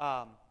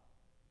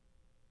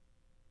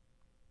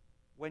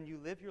 When you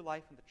live your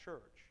life in the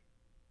church,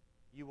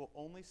 you will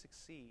only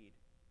succeed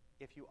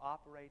if you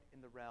operate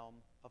in the realm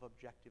of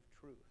objective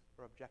truth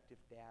or objective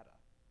data.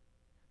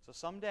 So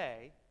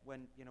someday,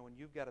 when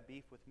you've got a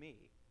beef with me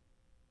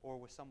or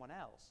with someone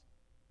else,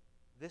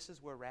 this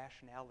is where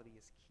rationality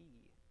is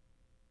key.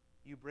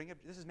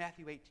 This is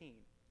Matthew 18.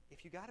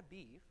 If you got a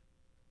beef,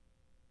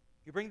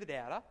 you bring the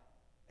data,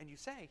 and you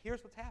say,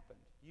 here's what's happened.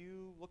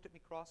 You looked at me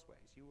crossways.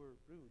 You were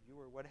rude. You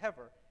were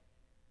whatever.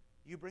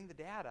 You bring the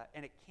data,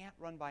 and it can't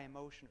run by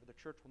emotion, or the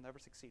church will never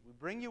succeed. We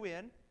bring you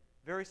in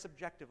very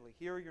subjectively.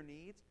 Here are your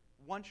needs.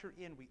 Once you're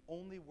in, we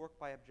only work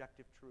by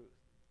objective truth.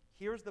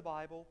 Here's the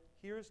Bible.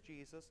 Here's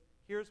Jesus.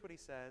 Here's what he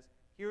says.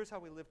 Here's how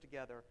we live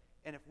together.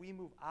 And if we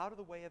move out of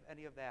the way of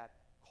any of that,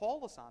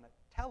 call us on it,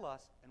 tell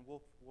us, and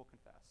we'll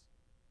confess.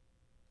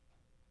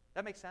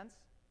 That makes sense?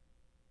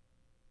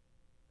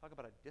 Talk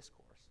about a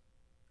discourse.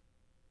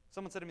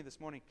 Someone said to me this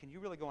morning, can you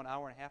really go an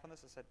hour and a half on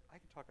this? I said, I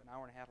can talk an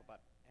hour and a half about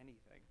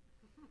anything.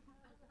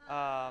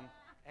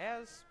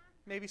 As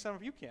maybe some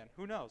of you can.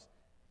 Who knows?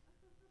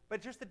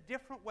 But just a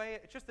different way.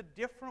 It's just a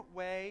different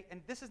way,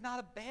 and this is not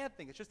a bad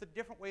thing. It's just a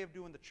different way of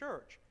doing the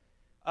church.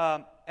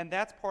 And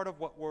that's part of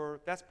what we're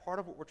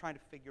trying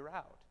to figure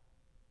out.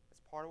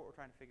 That's part of what we're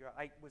trying to figure out.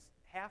 I was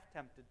half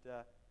tempted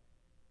to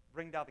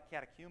bring down the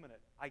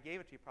catechumenate. I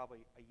gave it to you probably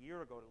a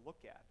year ago to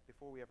look at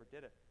before we ever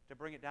did it, to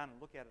bring it down and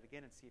look at it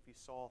again and see if you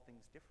saw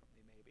things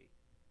differently maybe.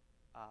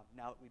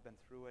 Now that we've been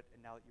through it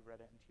and now that you've read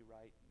N.T.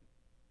 Wright, and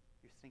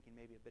you're thinking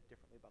maybe a bit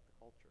differently about the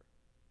culture.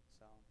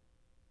 So,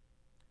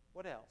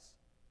 what else?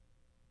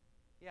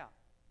 Yeah.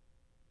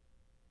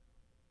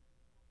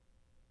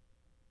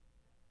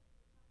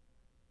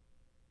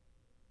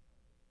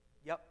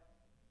 Yep.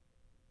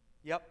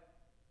 Yep.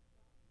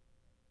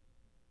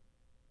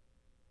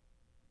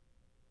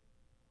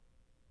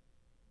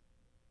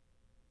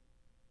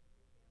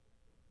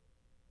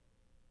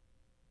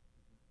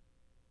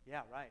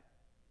 Yeah, right.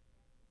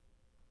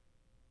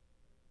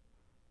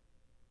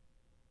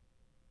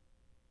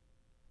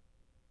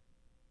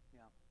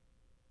 Yeah.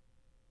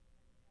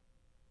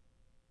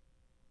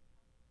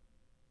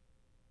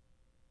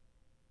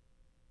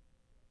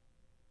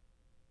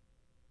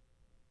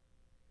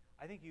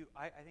 I think you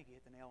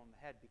hit the nail on the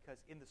head, because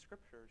in the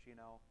scriptures,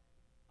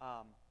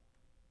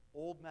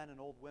 old men and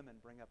old women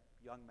bring up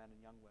young men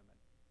and young women.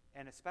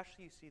 And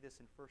especially you see this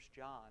in 1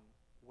 John,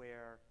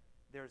 where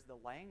there's the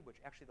language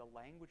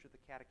of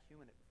the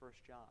catechumenate in 1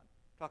 John.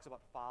 It talks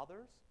about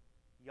fathers,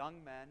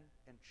 young men,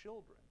 and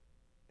children.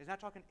 He's not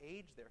talking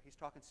age there. He's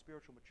talking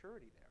spiritual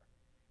maturity there.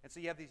 And so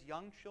you have these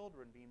young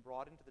children being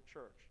brought into the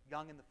church,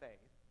 young in the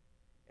faith,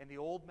 and the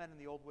old men and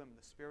the old women,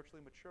 the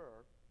spiritually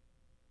mature,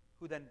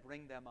 who then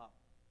bring them up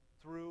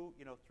through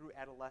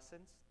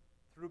adolescence,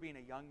 through being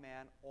a young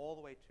man, all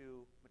the way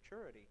to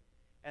maturity.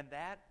 And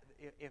that,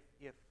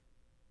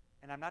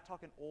 and I'm not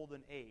talking old in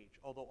age,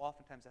 although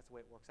oftentimes that's the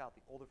way it works out.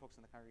 The older folks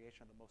in the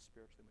congregation are the most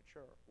spiritually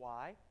mature.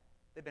 Why?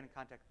 They've been in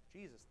contact with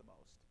Jesus the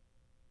most.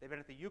 They've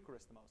been at the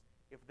Eucharist the most.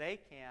 If they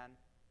can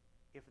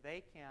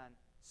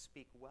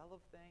speak well of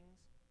things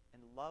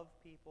and love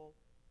people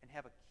and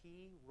have a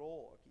key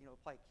role,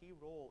 play a key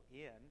role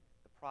in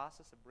the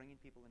process of bringing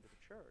people into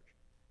the church,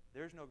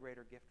 there's no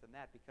greater gift than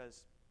that,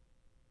 because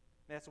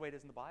that's the way it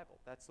is in the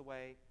Bible. That's the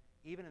way,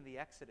 even in the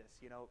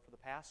Exodus, for the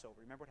Passover.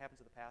 Remember what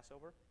happens at the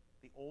Passover?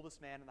 The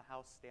oldest man in the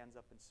house stands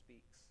up and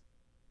speaks,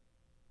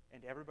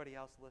 and everybody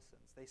else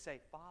listens. They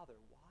say, Father,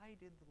 why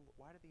did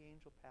the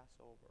angel pass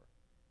over?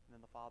 And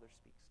then the father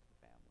speaks to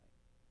the family.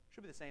 It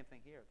should be the same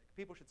thing here.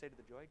 People should say to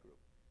the Joy Group,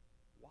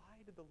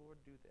 why did the Lord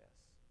do this?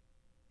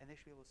 And they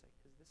should be able to say,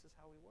 because this is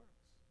how he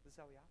works. This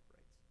is how he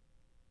operates.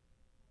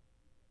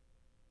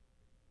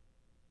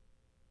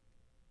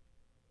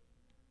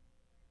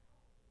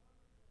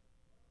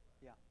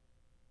 Yeah.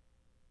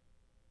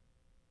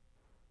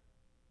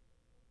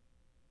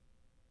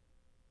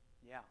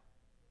 Yeah.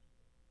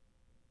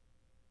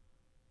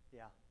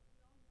 Yeah.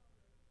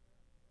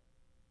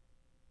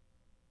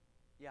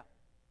 Yeah.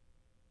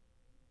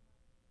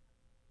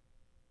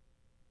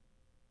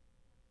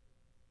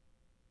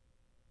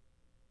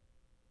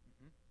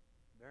 hmm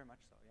Very much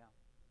so, yeah.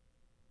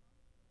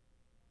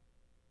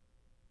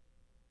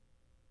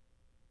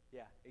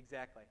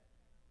 exactly.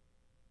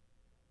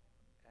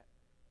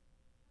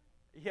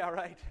 Yeah,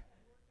 right.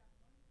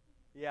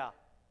 Yeah.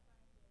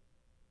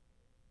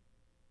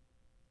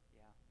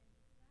 Yeah.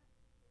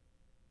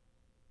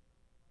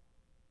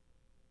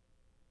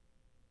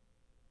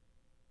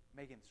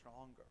 Make him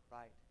stronger,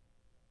 right.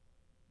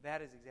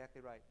 That is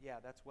exactly right. Yeah,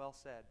 that's well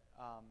said.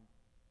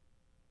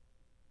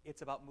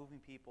 It's about moving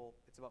people.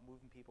 It's about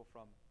moving people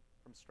from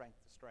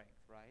strength to strength,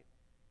 right?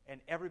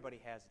 And everybody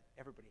has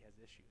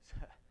issues.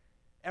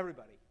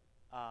 Everybody.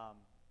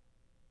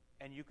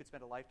 And you could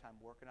spend a lifetime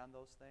working on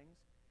those things,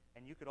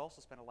 and you could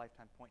also spend a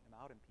lifetime pointing them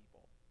out in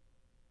people.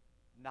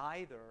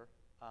 Neither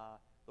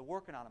the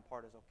working on them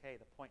part is okay.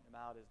 The pointing them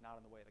out is not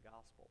in the way of the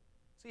gospel.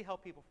 So you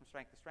help people from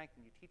strength to strength,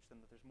 and you teach them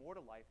that there's more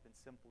to life than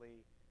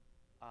simply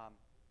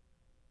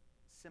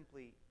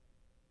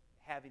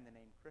having the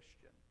name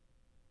Christian,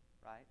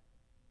 right?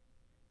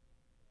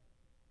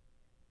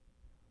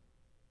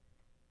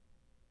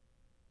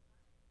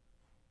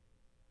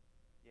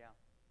 Yeah.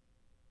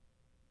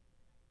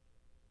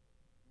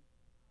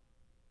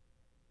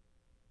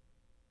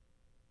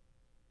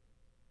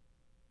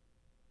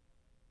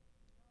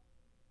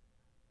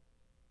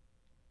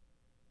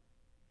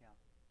 Yeah. Yeah.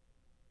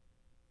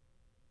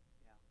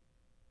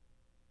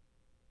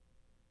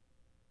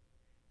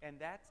 And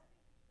that's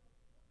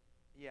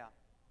yeah.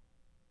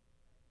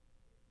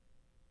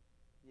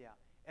 Yeah.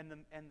 And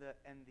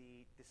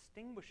the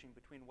distinguishing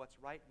between what's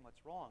right and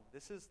what's wrong.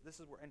 This is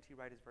where N.T.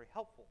 Wright is very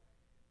helpful.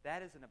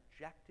 That is an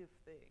objective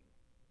thing.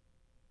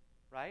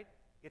 Right?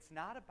 It's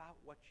not about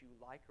what you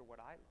like or what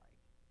I like.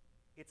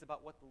 It's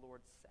about what the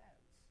Lord says.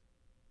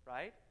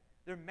 Right?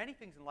 There are many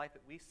things in life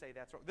that we say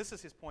that's wrong. This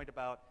is his point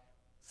about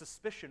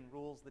suspicion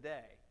rules the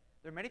day.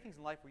 There are many things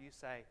in life where you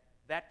say,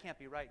 that can't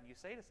be right. And you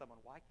say to someone,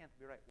 why can't it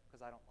be right?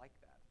 Because I don't like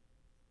that.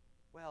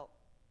 Well,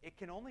 it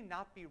can only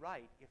not be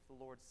right if the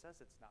Lord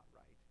says it's not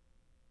right.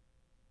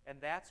 And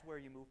that's where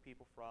you move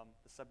people from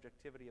the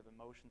subjectivity of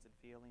emotions and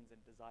feelings and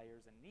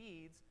desires and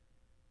needs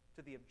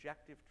to the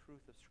objective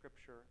truth of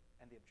Scripture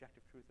and the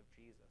objective truth of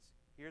Jesus.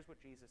 Here's what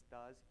Jesus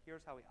does.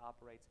 Here's how he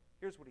operates.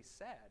 Here's what he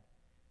said.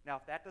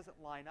 Now, if that doesn't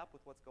line up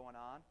with what's going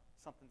on,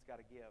 something's got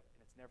to give, and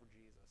it's never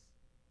Jesus.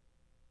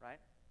 Right?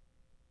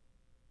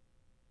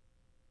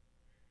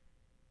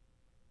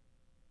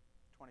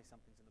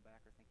 20-somethings in the back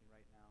are thinking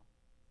right now,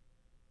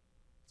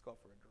 let's go out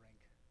for a drink.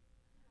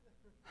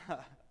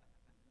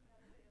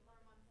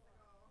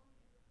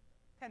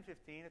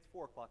 10:15, it's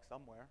 4 o'clock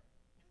somewhere,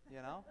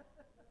 you know?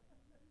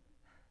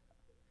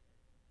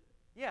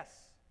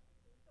 Yes.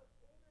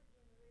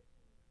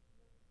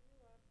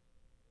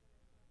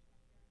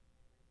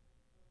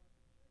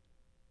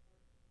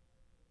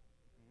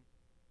 Mhm.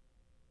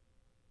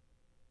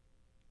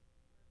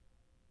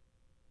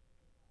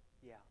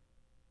 Yeah.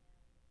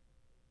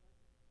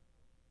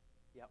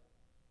 Yep.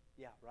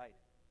 Yeah, right.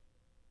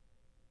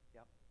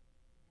 Yep.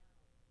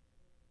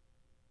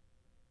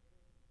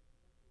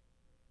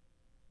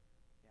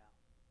 Yeah.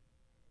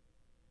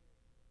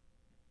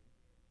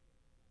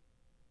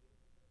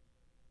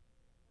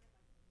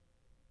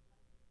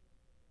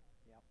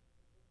 Yep.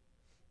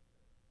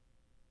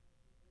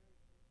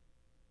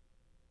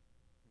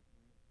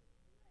 Mhm.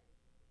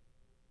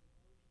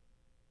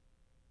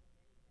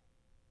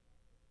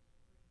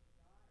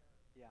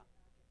 Yeah.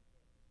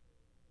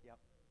 Yep.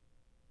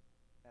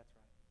 That's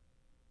right.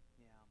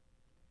 Yeah.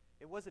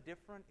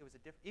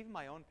 Even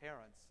my own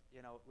parents,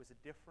 there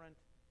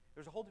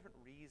was a whole different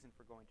reason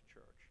for going to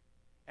church.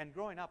 And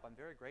growing up, I'm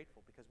very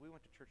grateful because we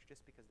went to church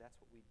just because that's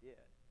what we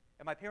did.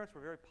 And my parents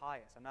were very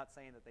pious. I'm not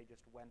saying that they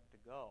just went to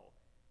go,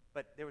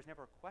 but there was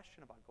never a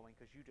question about going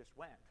because you just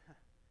went.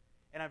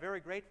 And I'm very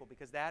grateful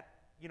because that,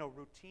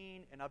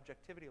 routine and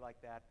objectivity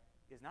like that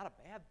is not a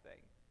bad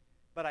thing.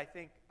 But I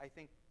think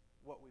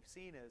what we've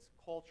seen is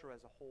culture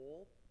as a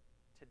whole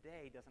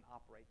today doesn't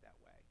operate that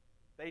way.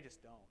 They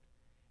just don't.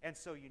 And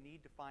so you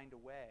need to find a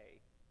way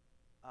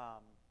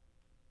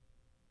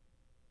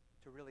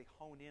to really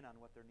hone in on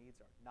what their needs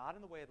are. Not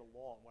in the way of the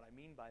law. And what I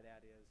mean by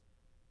that is,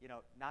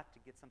 not to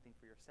get something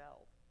for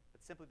yourself,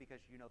 but simply because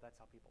that's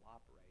how people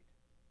operate.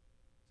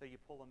 So you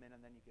pull them in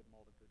and then you give them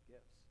all the good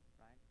gifts,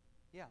 right?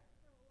 Yeah.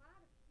 For a lot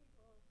of people who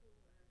were like me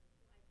from a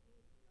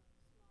small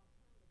town, the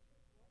church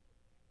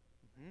was a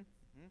family. Mm-hmm.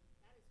 Mm-hmm.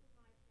 That is who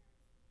my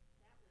parents,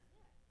 that was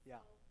it. Yeah.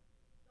 So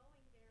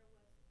going there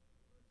was routine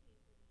for the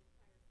entire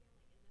family.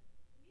 And the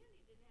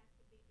community didn't have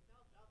to be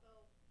developed,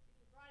 although if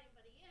you brought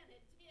anybody in,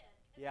 it did.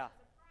 And Yeah. it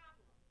was a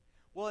problem.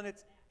 Well, and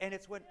it's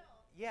when,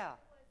 yeah.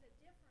 It was a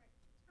different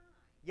time.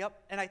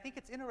 Yep, and I think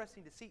it's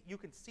interesting to see. You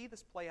can see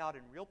this play out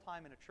in real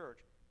time in a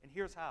church, and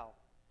here's how.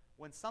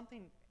 When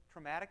something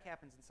traumatic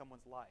happens in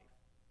someone's life,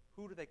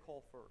 who do they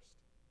call first?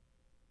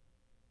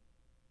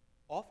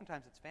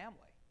 Oftentimes it's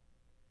family.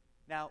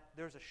 Now,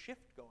 there's a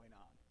shift going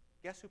on.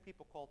 Guess who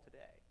people call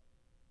today?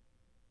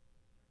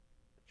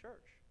 The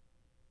church.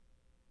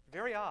 It's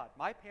very odd.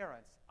 My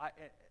parents,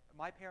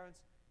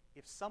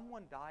 if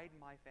someone died in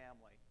my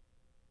family,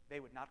 they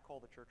would not call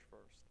the church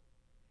first.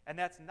 And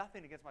that's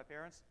nothing against my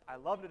parents. I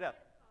love them to death.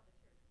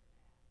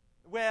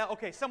 Well,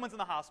 okay, someone's in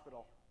the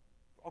hospital.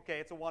 okay,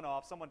 it's a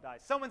one-off. Someone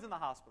dies. Someone's in the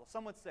hospital.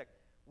 Someone's sick.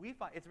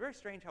 It's very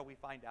strange how we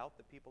find out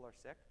that people are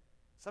sick.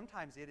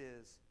 Sometimes it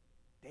is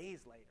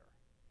days later.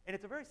 And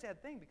it's a very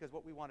sad thing because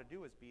what we want to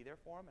do is be there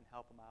for them and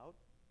help them out.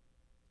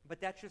 But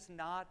that's just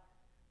not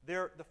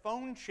the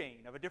phone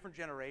chain of a different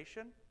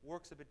generation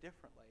works a bit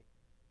differently.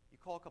 You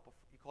call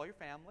your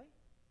family,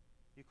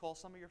 you call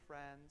some of your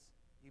friends,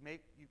 you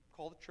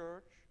call the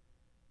church.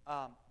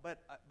 But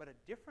a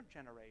different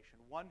generation,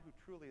 one who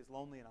truly is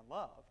lonely and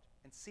unloved,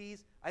 and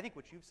sees, I think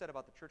what you've said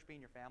about the church being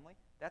your family,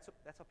 that's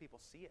how people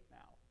see it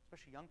now,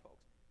 especially young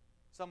folks.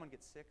 Someone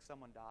gets sick,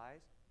 someone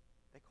dies,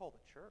 they call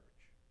the church,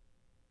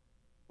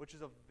 which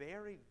is a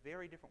very,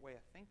 very different way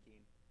of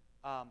thinking,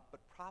 but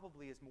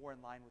probably is more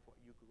in line with what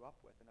you grew up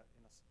with.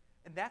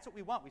 And that's what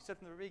we want. We said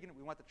from the very beginning,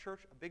 we want the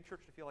church, a big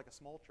church, to feel like a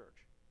small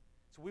church.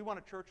 So we want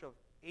a church of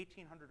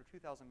 1,800 or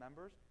 2,000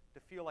 members to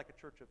feel like a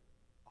church of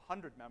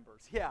 100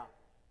 members. Yeah.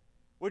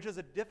 Which is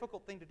a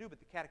difficult thing to do, but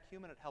the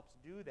catechumenate helps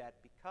do that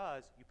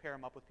because you pair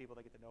them up with people,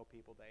 they get to know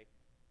people.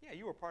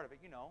 You were part of it,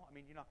 you know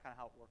kind of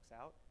how it works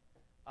out,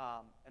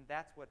 and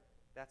that's what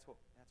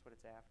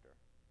it's after.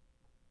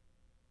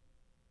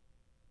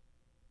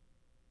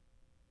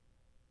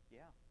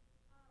 Yeah.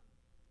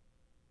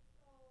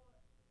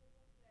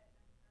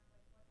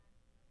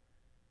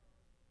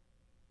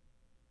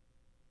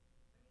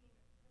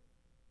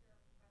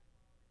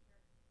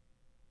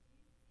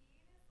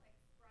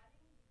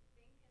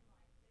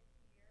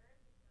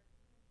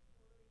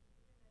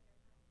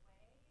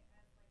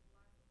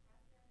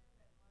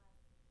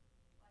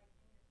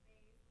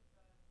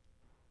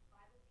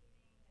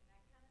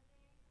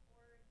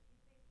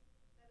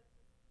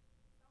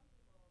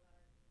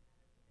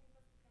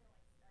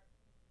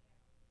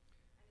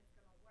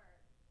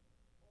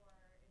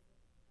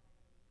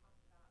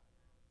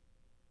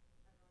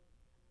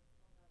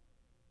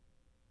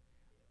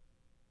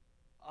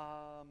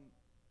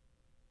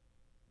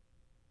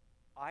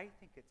 I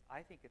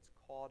think it's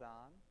caught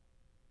on,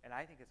 and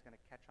I think it's going to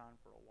catch on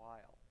for a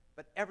while.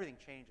 But everything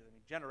changes. I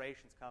mean,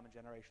 generations come and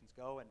generations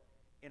go, and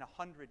in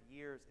 100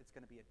 years, it's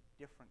going to be a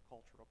different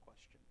cultural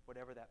question,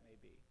 whatever that may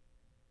be.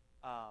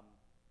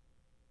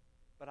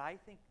 But I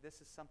think this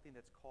is something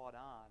that's caught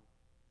on.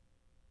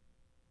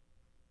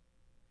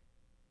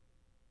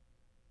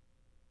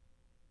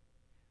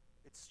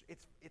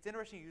 It's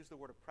interesting you use the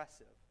word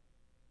oppressive,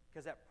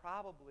 because it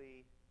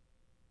probably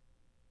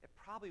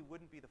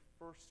wouldn't be the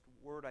first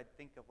word I'd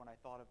think of when I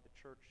thought of the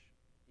church,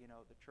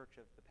 the church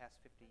of the past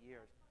 50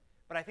 years.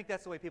 But I think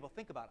that's the way people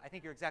think about it. I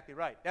think you're exactly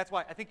right. That's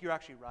why I think you're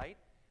actually right.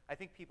 I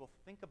think people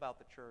think about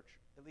the church,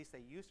 at least they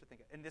used to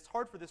think it. And it's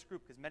hard for this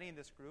group because many in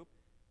this group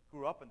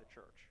grew up in the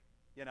church,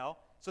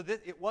 So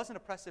it wasn't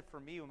oppressive for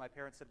me when my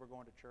parents said we're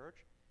going to church.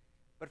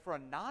 But for a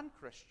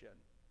non-Christian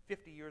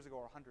 50 years ago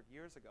or 100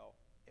 years ago,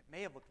 it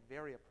may have looked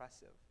very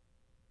oppressive.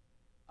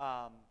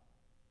 But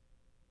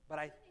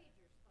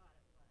teenagers thought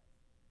it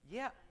was.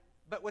 Yeah,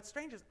 but what's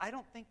strange is I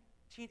don't think,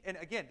 and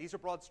again, these are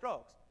broad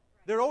strokes.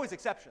 Right. There are always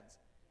exceptions.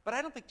 But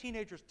I don't think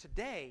teenagers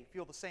today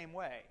feel the same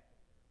way.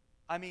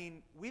 I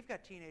mean, we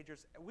got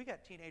teenagers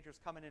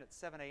coming in at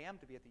 7 a.m.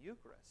 to be at the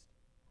Eucharist.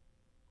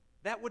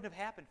 That wouldn't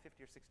have happened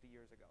 50 or 60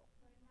 years ago.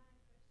 But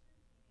non-Christian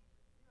teenagers,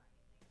 too. I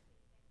mean, they see things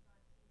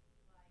on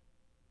TV like,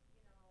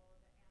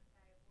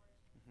 the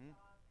anti-abortion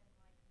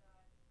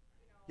stuff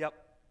and like Yep.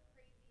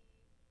 crazy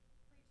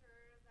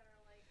preachers that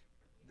are like,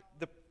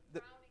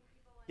 drowning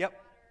people in Yep.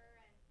 water.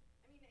 And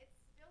I mean, it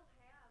still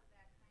has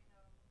that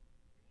kind of view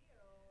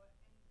and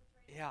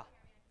portraying. Yeah. I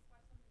mean, I just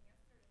watched something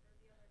yesterday or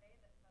the other day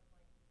that said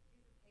like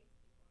Jesus hates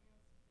people. I mean,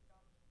 it was just a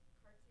dumb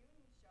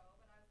cartoon show,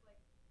 but I was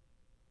like,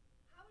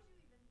 how would you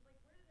even where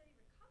did that even come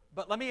from?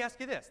 But let me ask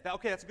you this.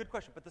 Okay, that's a good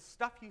question. But the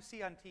stuff you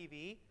see on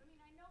TV, I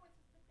mean, I know it's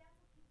just, but that's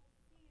what people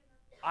see in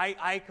their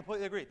I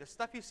completely agree. The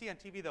stuff you see on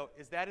TV, though,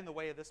 is that in the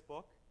way of this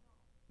book?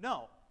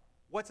 No.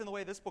 What's in the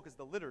way of this book is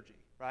the liturgy,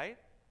 right?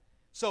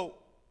 So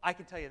I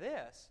can tell you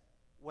this.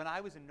 When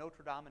I was in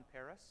Notre Dame in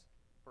Paris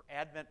for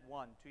Advent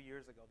 1 2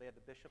 years ago, they had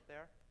the bishop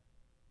there.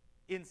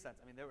 Incense.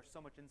 I mean, there was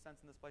so much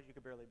incense in this place, you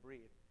could barely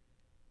breathe.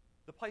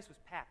 The place was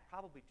packed,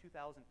 probably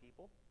 2,000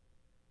 people.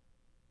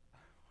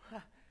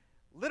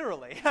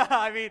 Literally.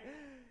 I mean,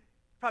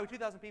 probably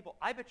 2,000 people.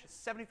 I bet you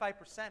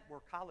 75%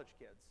 were college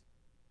kids.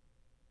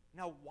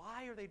 Now,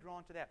 why are they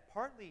drawn to that?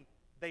 Partly,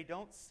 they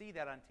don't see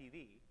that on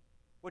TV.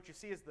 What you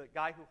see is the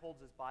guy who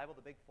holds his Bible,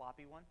 the big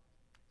floppy one,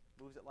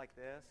 moves it like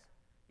this.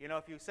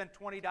 If you send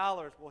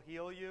 $20, we'll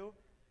heal you.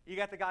 You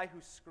got the guy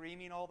who's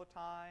screaming all the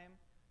time.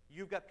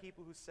 You've got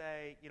people who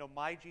say,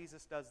 my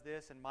Jesus does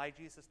this, and my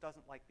Jesus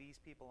doesn't like these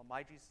people, and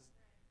my Jesus...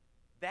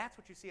 That's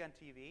what you see on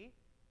TV.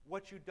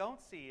 What you don't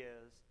see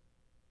is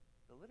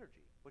the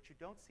liturgy. What you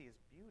don't see is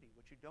beauty.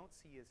 What you don't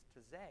see is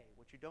taizé.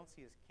 What you don't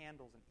see is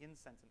candles and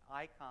incense and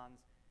icons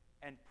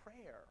and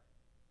prayer.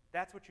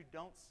 That's what you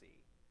don't see.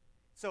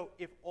 So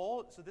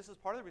this is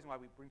part of the reason why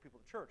we bring people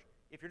to church.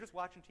 If you're just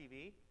watching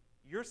TV,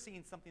 you're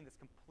seeing something that's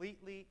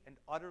completely and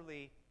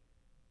utterly,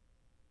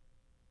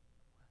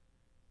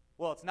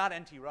 well, it's not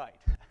N.T. Wright.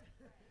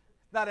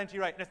 It's not N.T.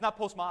 Wright, and it's not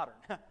postmodern.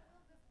 Well,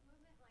 this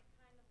movement,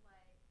 kind of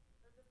like,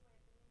 or this way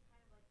of thinking, kind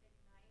of like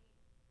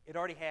It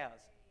already has.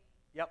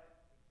 Yep.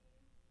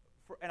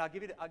 And I'll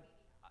give you,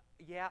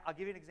 I'll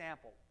give you an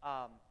example.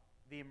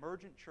 The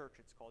Emergent Church,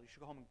 it's called. You should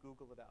go home and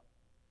Google it up.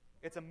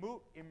 It's a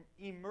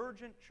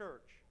emergent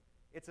church.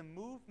 It's a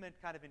movement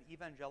kind of in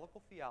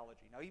evangelical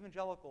theology. Now,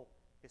 evangelical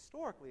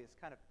historically is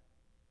kind of,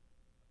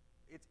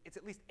 it's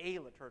at least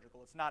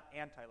aliturgical. It's not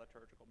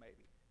anti-liturgical,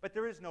 maybe. But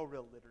there is no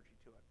real liturgy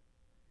to it.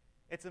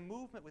 It's a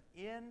movement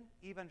within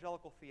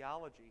evangelical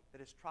theology that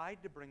has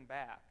tried to bring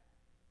back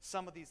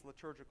some of these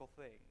liturgical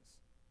things.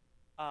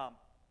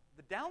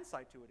 The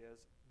downside to it is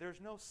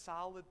there's no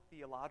solid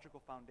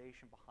theological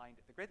foundation behind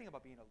it. The great thing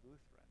about being a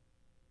Lutheran,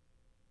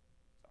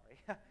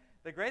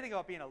 the great thing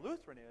about being a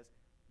Lutheran is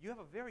you have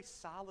a very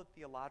solid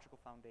theological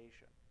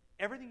foundation.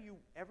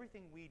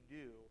 Everything we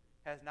do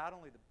has not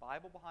only the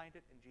Bible behind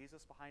it and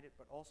Jesus behind it,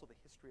 but also the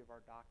history of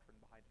our doctrine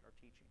behind it, our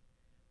teaching.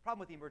 The problem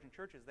with the emergent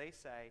churches, they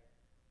say,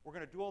 we're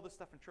going to do all this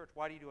stuff in church.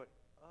 Why do you do it?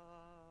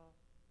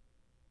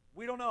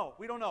 We don't know,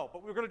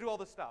 but we're going to do all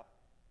this stuff.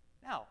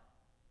 Now,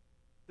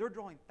 they're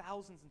drawing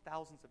thousands and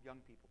thousands of young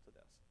people to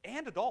this,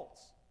 and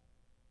adults.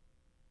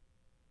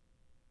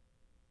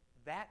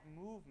 That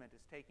movement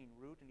is taking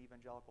root in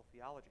evangelical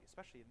theology,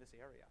 especially in this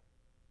area,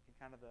 in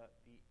kind of the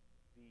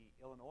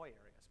Illinois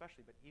area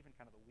especially, but even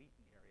kind of the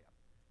Wheaton area.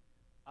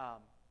 I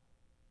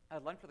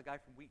had lunch with a guy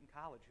from Wheaton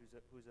College who's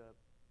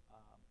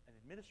an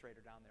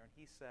administrator down there, and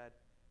he said,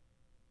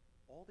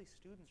 all these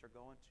students are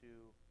going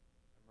to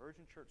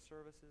emergent church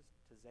services,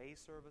 Taizé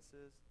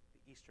services,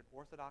 the Eastern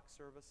Orthodox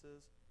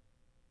services,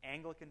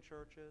 Anglican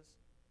churches.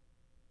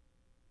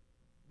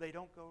 They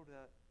don't go to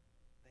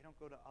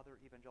other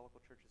evangelical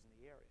churches in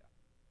the area.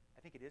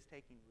 I think it is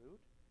taking root.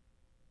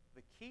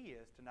 The key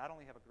is to not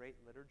only have a great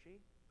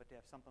liturgy, but to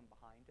have something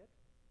behind it,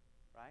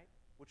 right?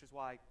 Which is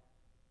why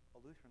a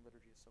Lutheran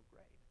liturgy is so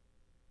great.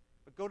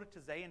 But go to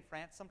Taizé in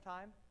France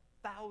sometime.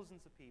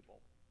 Thousands of people.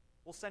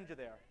 We'll send you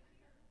there.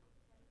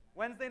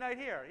 Wednesday night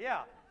here,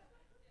 yeah.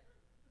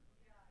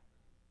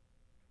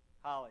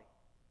 Holly.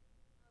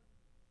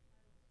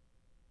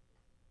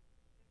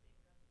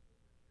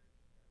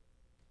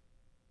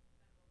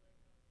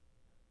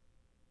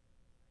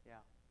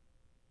 Yeah.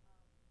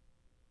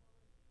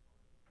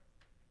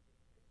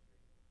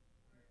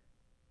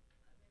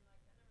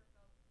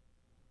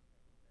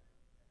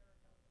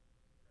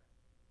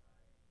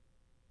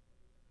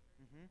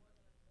 Mm-hmm.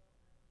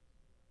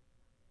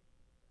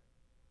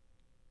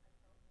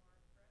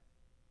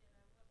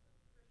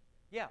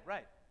 Yeah,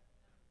 right.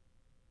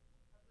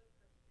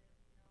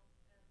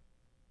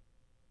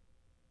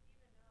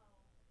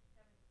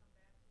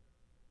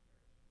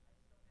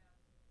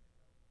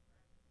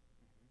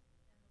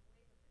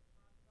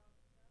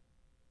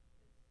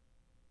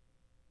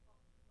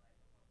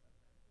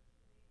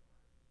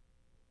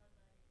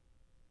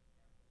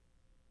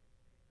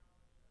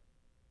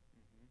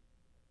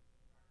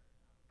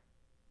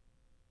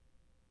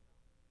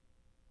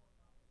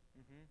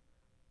 Mm-hmm.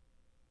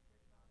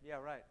 Yeah,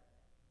 right.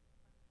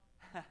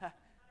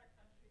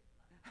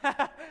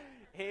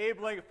 Abe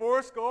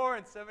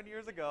Lincoln, 7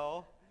 years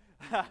ago.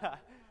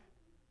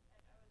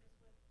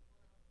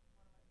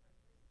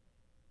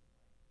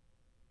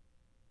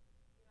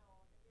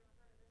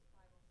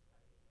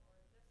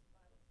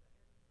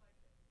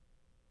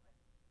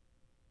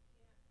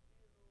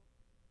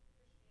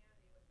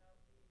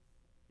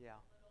 Yeah.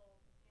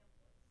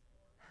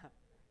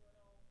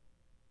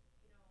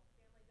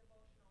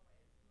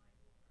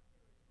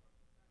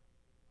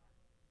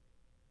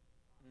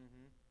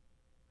 Mm-hmm.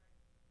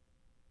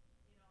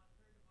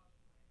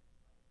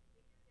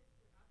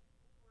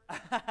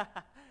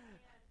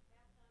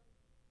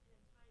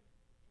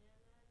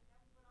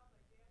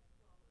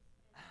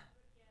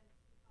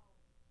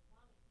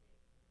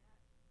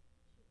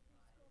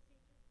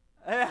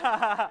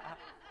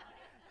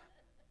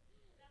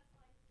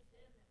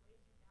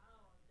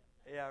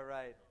 Yeah,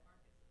 right.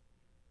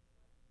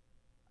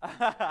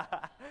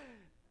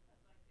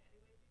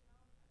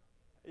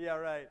 Yeah,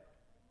 right.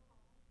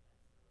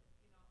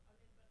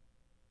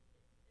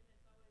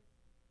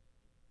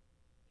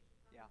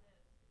 Yeah.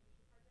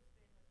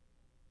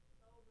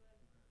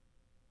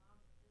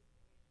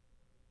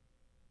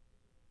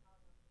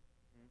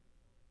 Mhm.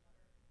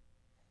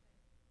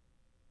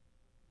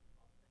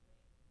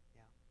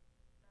 Yeah.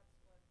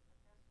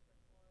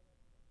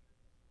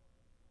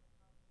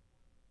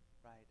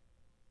 Right.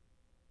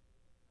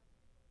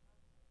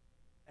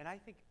 And I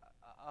think,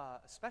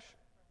 especially,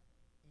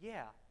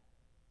 yeah.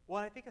 Well,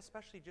 I think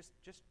especially just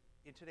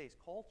in today's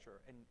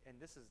culture, and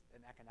this is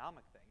an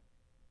economic thing,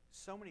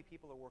 so many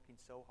people are working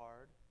so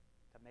hard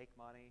to make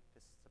money, to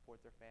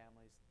support their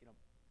families,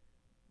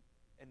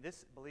 and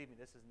this, believe me,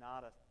 this is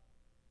not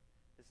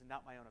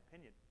my own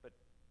opinion, but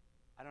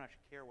I don't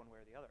actually care one way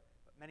or the other.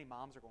 But many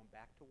moms are going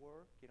back to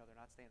work, they're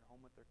not staying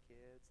home with their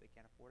kids, they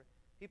can't afford it.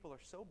 People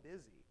are so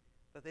busy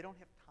that they don't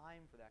have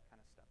time for that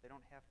kind of stuff. They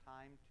don't have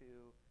time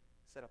to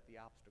set up the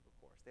obstacle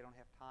course. They don't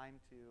have time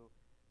to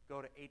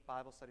go to 8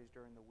 Bible studies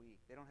during the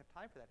week. They don't have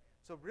time for that.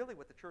 So really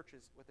what the church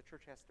has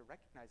to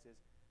recognize is,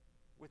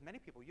 with many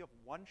people, you have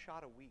one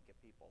shot a week at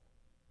people.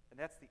 And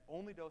that's the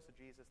only dose of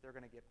Jesus they're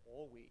going to get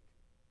all week.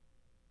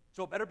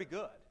 So it better be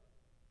good.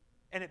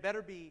 And it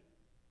better be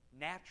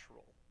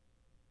natural.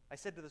 I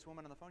said to this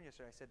woman on the phone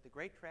yesterday, I said, the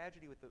great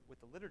tragedy with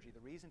the liturgy,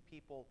 the reason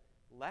people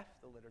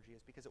left the liturgy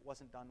is because it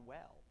wasn't done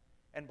well.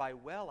 And by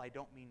well, I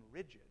don't mean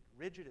rigid.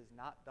 Rigid is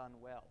not done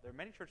well. There are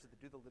many churches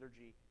that do the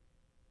liturgy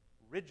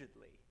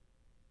rigidly,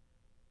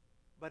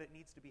 but it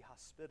needs to be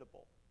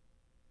hospitable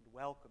and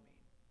welcoming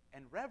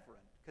and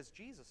reverent, because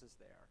Jesus is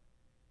there,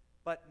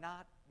 but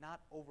not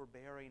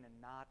overbearing and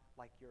not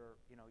like you're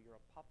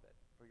a puppet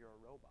or you're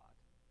a robot.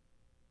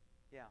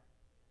 Yeah.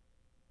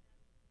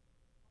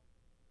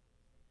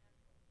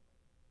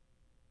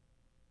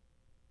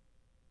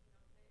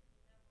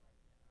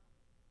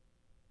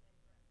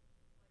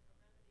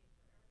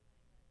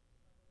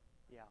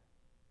 Yeah.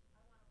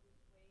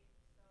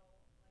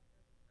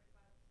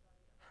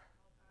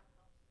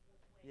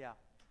 Yeah.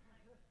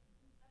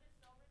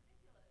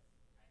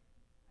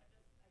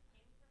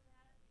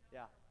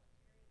 Yeah.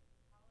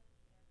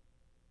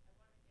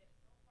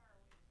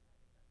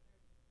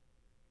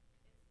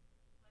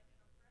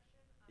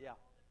 Yeah.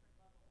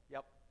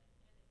 Yep.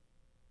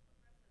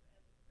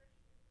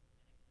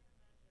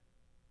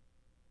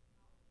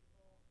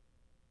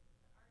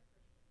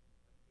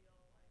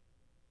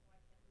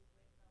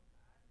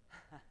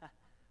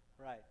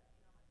 Right.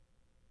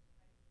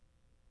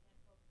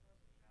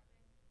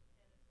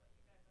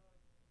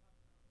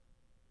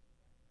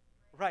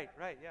 Right,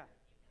 right, yeah.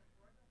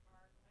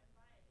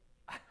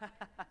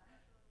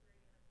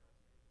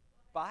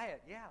 Buy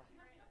it, yeah.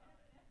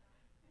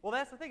 Well,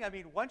 that's the thing. I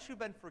mean, once you've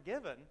been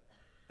forgiven,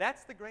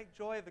 that's the great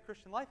joy of the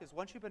Christian life, is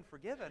once you've been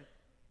forgiven,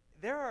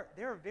 there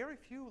are very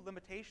few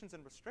limitations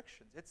and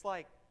restrictions. It's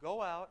like,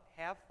 go out,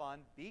 have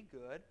fun, be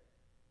good,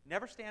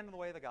 never stand in the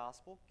way of the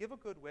gospel, give a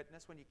good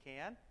witness when you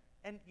can,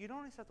 and you don't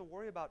always have to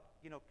worry about,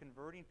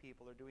 converting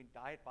people or doing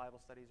diet Bible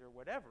studies or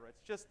whatever.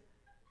 It's just,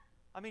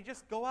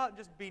 just go out and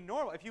just be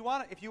normal. If you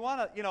want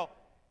to,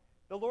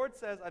 the Lord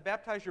says, I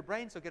baptize your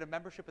brain, so get a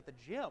membership at the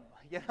gym,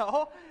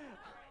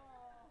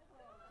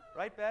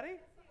 Right, Betty?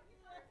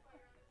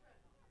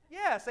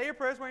 Yeah, say your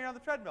prayers when you're on the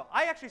treadmill.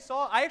 I actually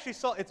saw,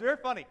 it's very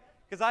funny,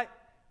 because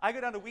I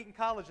go down to Wheaton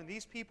College, and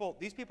these people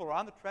are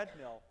on the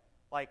treadmill,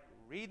 like,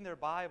 reading their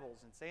Bibles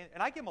and saying,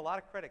 and I give them a lot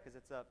of credit, because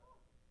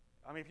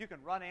if you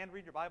can run and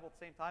read your Bible at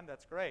the same time,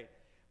 that's great.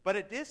 But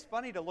it is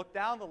funny to look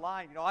down the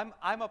line.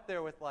 I'm up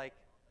there with, like,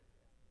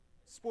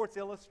 Sports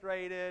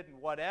Illustrated and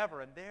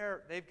whatever, and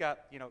they've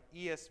got,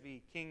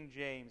 ESV, King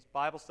James,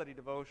 Bible study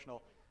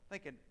devotional,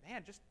 thinking,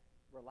 man, just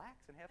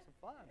relax and have some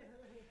fun.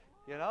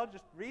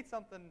 Just read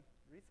something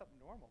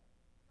normal.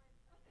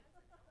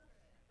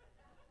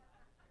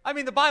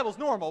 The Bible's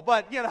normal,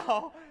 but,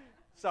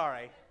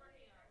 sorry.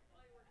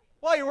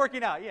 While you're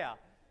working out, yeah.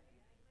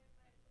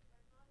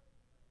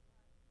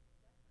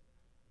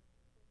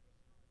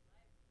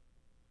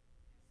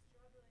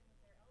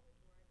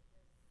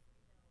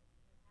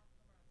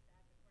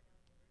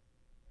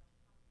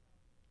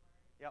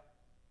 Yep.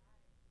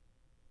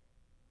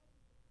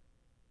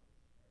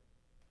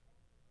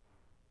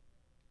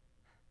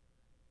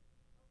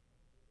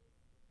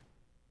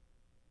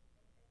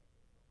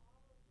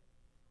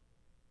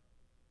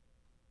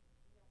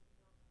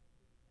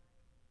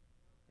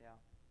 Yeah.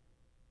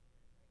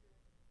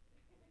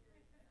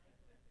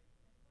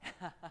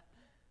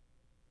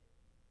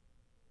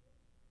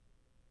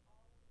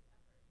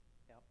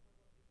 Yep.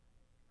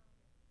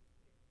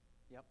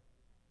 Yep.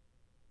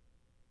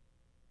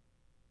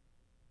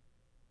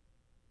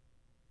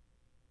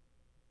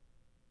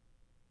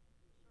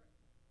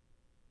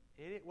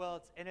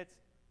 Well,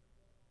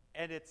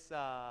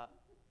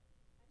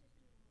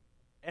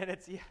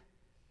 yeah.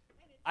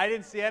 I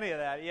didn't see any of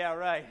that. Yeah,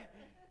 right.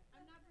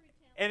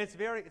 And it's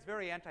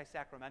very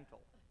anti-sacramental.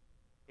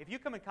 If you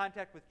come in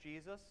contact with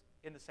Jesus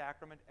in the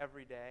sacrament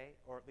every day,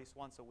 or at least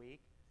once a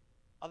week,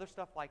 other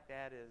stuff like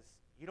that is,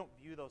 you don't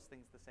view those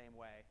things the same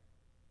way.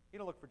 You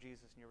don't look for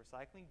Jesus in your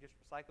recycling. You just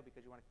recycle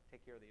because you want to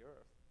take care of the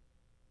earth.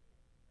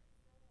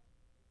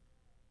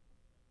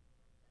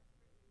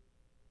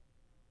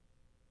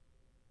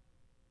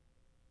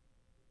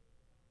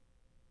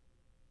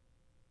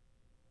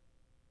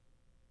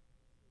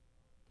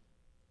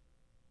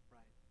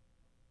 Right.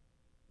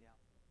 Yeah.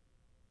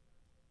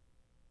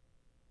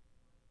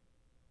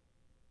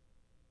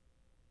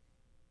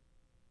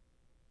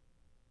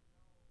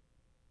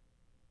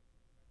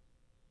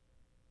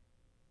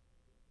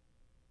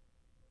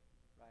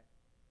 Right.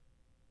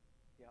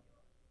 Yep.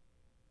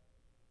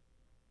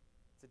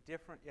 It's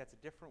a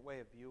different way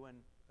of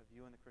viewing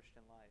the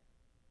Christian life.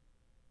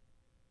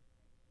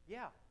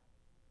 Yeah.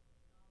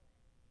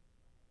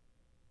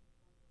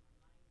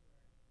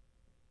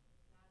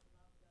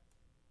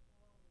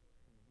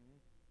 Mm-hmm.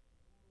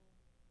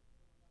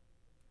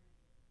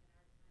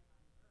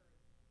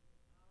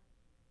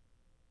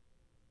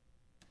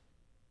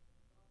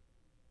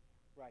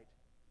 Right.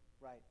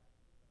 Right.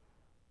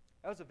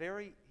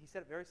 He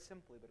said it very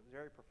simply, but it was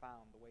very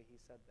profound the way he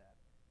said that.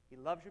 He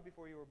loves you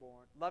before you were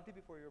born,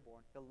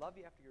 He'll love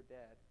you after you're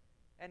dead,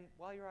 and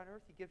while you're on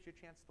earth, he gives you a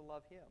chance to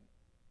love him.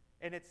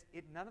 And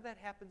none of that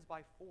happens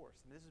by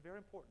force. And this is very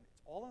important. It's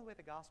all in the way of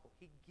the gospel.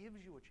 He gives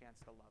you a chance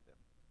to love him,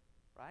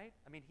 right?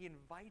 I mean, he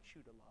invites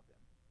you to love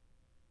him.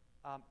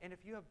 And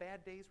if you have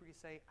bad days where you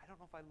say, I don't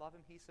know if I love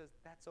him, he says,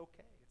 that's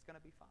okay. It's going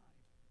to be fine.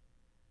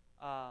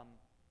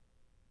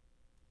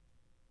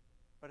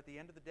 But at the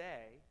end of the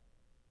day,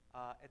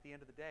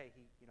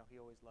 he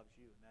always loves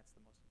you, and that's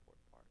the most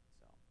important part.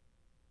 So,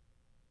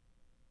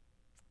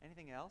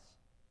 anything else?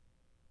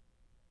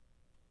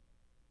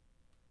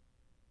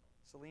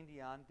 Celine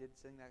Dion did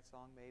sing that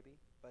song, maybe,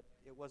 but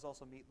it was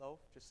also Meatloaf,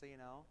 just so you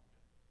know.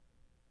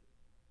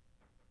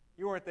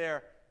 You weren't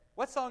there.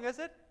 What song is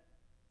it?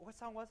 What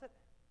song was it?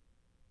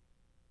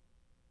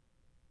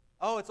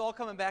 Oh, It's All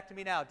Coming Back to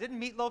Me Now. Didn't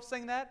Meatloaf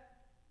sing that?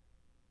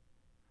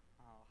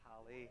 Oh,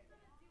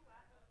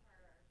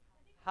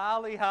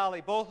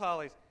 Holly, both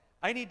Hollies.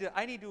 I need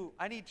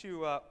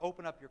to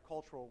open up your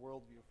cultural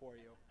worldview for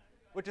you,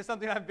 which is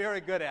something I'm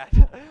very good at.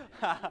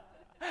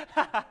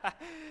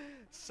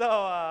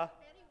 So,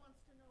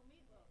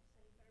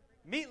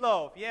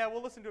 Meatloaf. Yeah,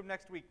 we'll listen to him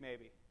next week,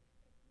 maybe.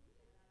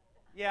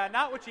 Yeah,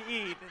 not what you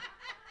eat.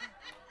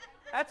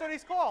 That's what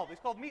he's called. He's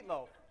called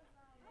Meatloaf.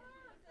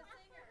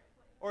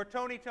 Or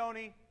Tony.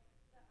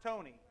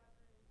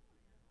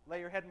 Lay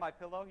your head in my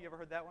pillow. You ever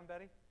heard that one,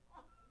 Betty?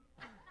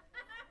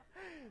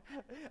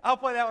 I'll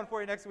play that one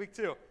for you next week,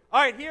 too.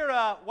 All right, here,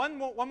 one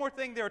more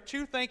thing. There are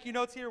 2 thank you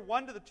notes here.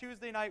 One to the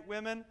Tuesday night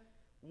women,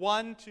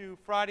 one to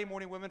Friday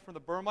morning women from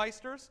the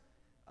Burmeisters.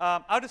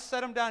 I'll just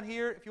set them down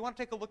here. If you want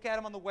to take a look at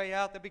them on the way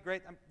out, that'd be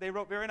great. They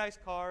wrote very nice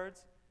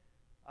cards.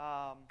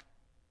 So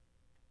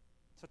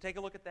take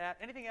a look at that.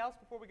 Anything else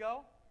before we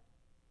go?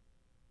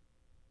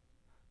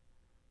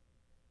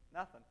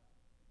 Nothing.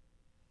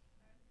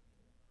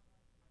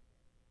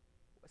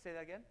 Say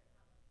that again?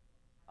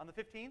 On the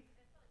 15th?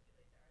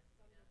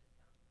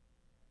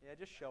 Yeah,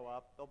 just show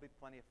up. There'll be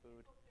plenty of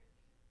food.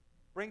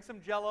 Bring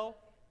some Jell-O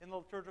in the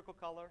liturgical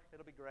color.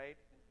 It'll be great.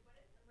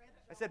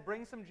 I said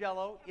bring some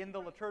Jell-O in the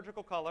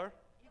liturgical color.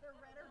 Either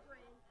red or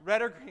green.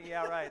 Red or green,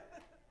 yeah, right.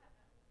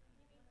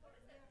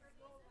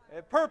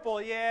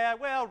 Purple, yeah,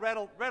 well,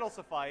 red'll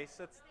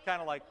suffice. It's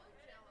kind of like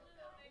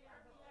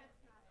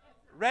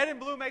red and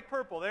blue make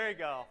purple. There you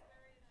go.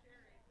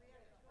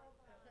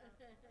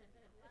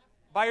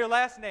 By your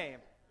last name,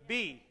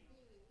 B.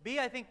 B,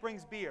 I think,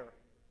 brings beer.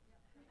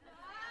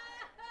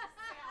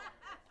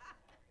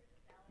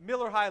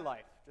 Miller High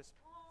Life. Just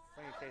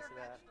bring a case of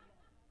that.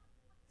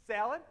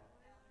 Salad?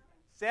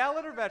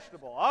 Salad or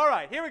vegetable? All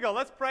right, here we go.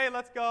 Let's pray.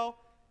 Let's go.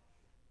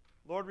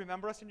 Lord,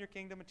 remember us in your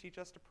kingdom and teach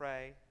us to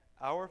pray.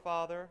 Our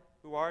Father,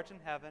 who art in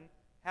heaven,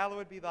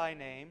 hallowed be thy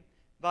name.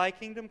 Thy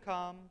kingdom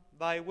come,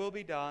 thy will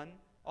be done,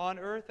 on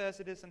earth as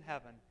it is in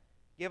heaven.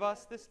 Give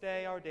us this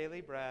day our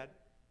daily bread,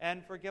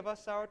 and forgive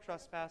us our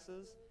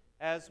trespasses,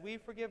 as we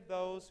forgive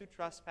those who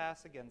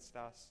trespass against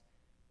us.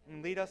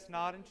 And lead us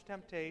not into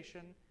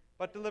temptation,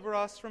 but deliver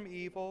us from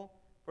evil.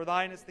 For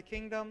thine is the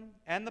kingdom,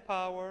 and the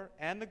power,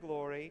 and the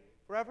glory,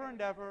 forever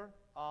and ever.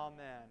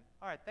 Amen.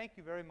 All right, thank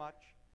you very much.